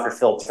take off your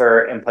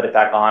filter and put it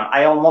back on.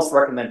 I almost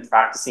recommend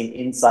practicing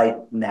inside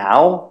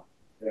now.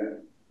 Yeah.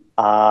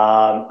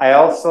 I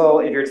also,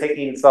 if you're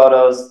taking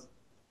photos,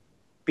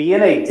 be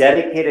in a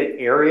dedicated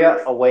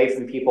area away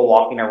from people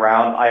walking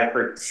around. I have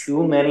heard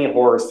too many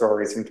horror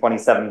stories from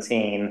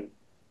 2017.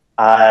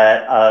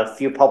 A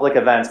few public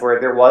events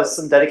where there was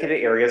some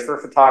dedicated areas for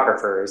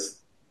photographers,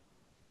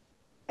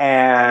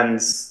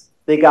 and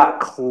they got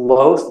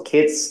close,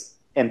 kids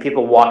and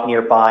people walking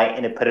nearby,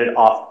 and it put it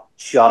off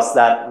just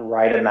that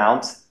right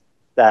amount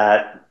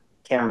that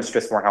cameras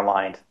just weren't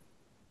aligned.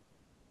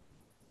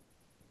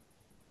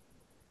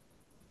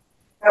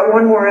 Got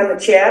one more on the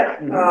chat,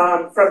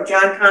 from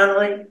John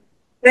Connolly.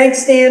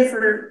 Thanks, Dan,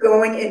 for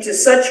going into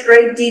such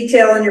great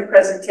detail in your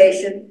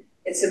presentation.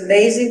 It's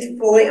amazing to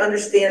fully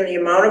understand the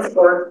amount of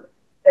work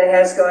that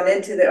has gone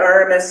into the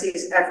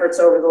RMSC's efforts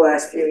over the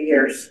last few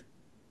years.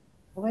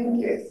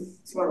 Thank you.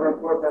 It's one of our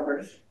board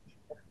members.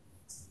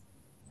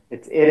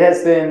 It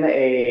has been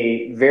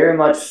a very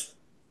much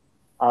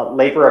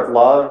labor of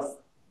love.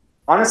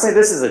 Honestly,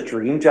 this is a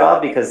dream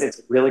job because it's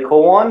a really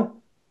cool one.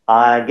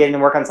 Getting to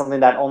work on something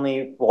that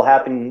only will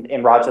happen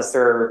in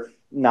Rochester,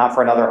 not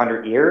for another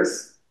 100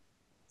 years.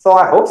 So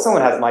I hope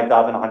someone has my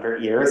job in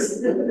 100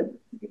 years.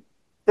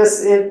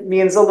 It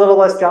means a little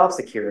less job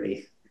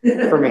security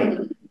for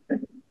me. A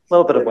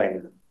little bit of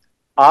win.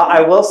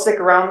 I will stick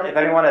around if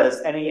anyone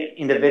has any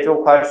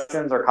individual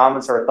questions or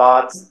comments or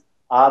thoughts.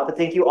 But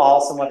thank you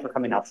all so much for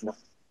coming out tonight.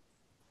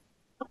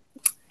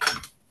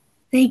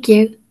 Thank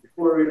you.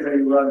 Before we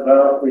run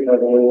out, we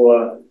have a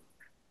little,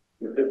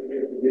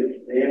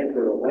 Dan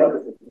for a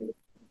water.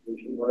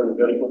 One of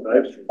the best ones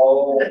I've seen.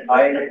 Oh,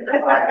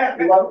 I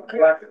love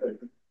collections.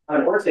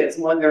 Unfortunately, it's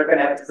one they're going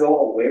to have to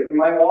go away from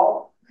my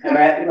wall, and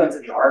I have to go into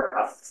the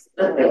archives.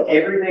 Like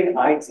everything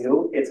I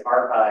do, it's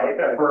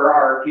archived for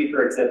our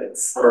future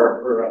exhibits.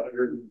 For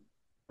 100.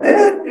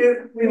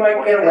 We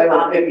might get away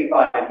with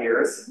 55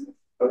 years.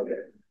 Okay.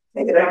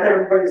 Thank you. Thank you,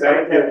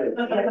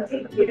 everybody.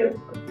 Thank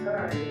you. All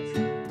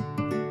right.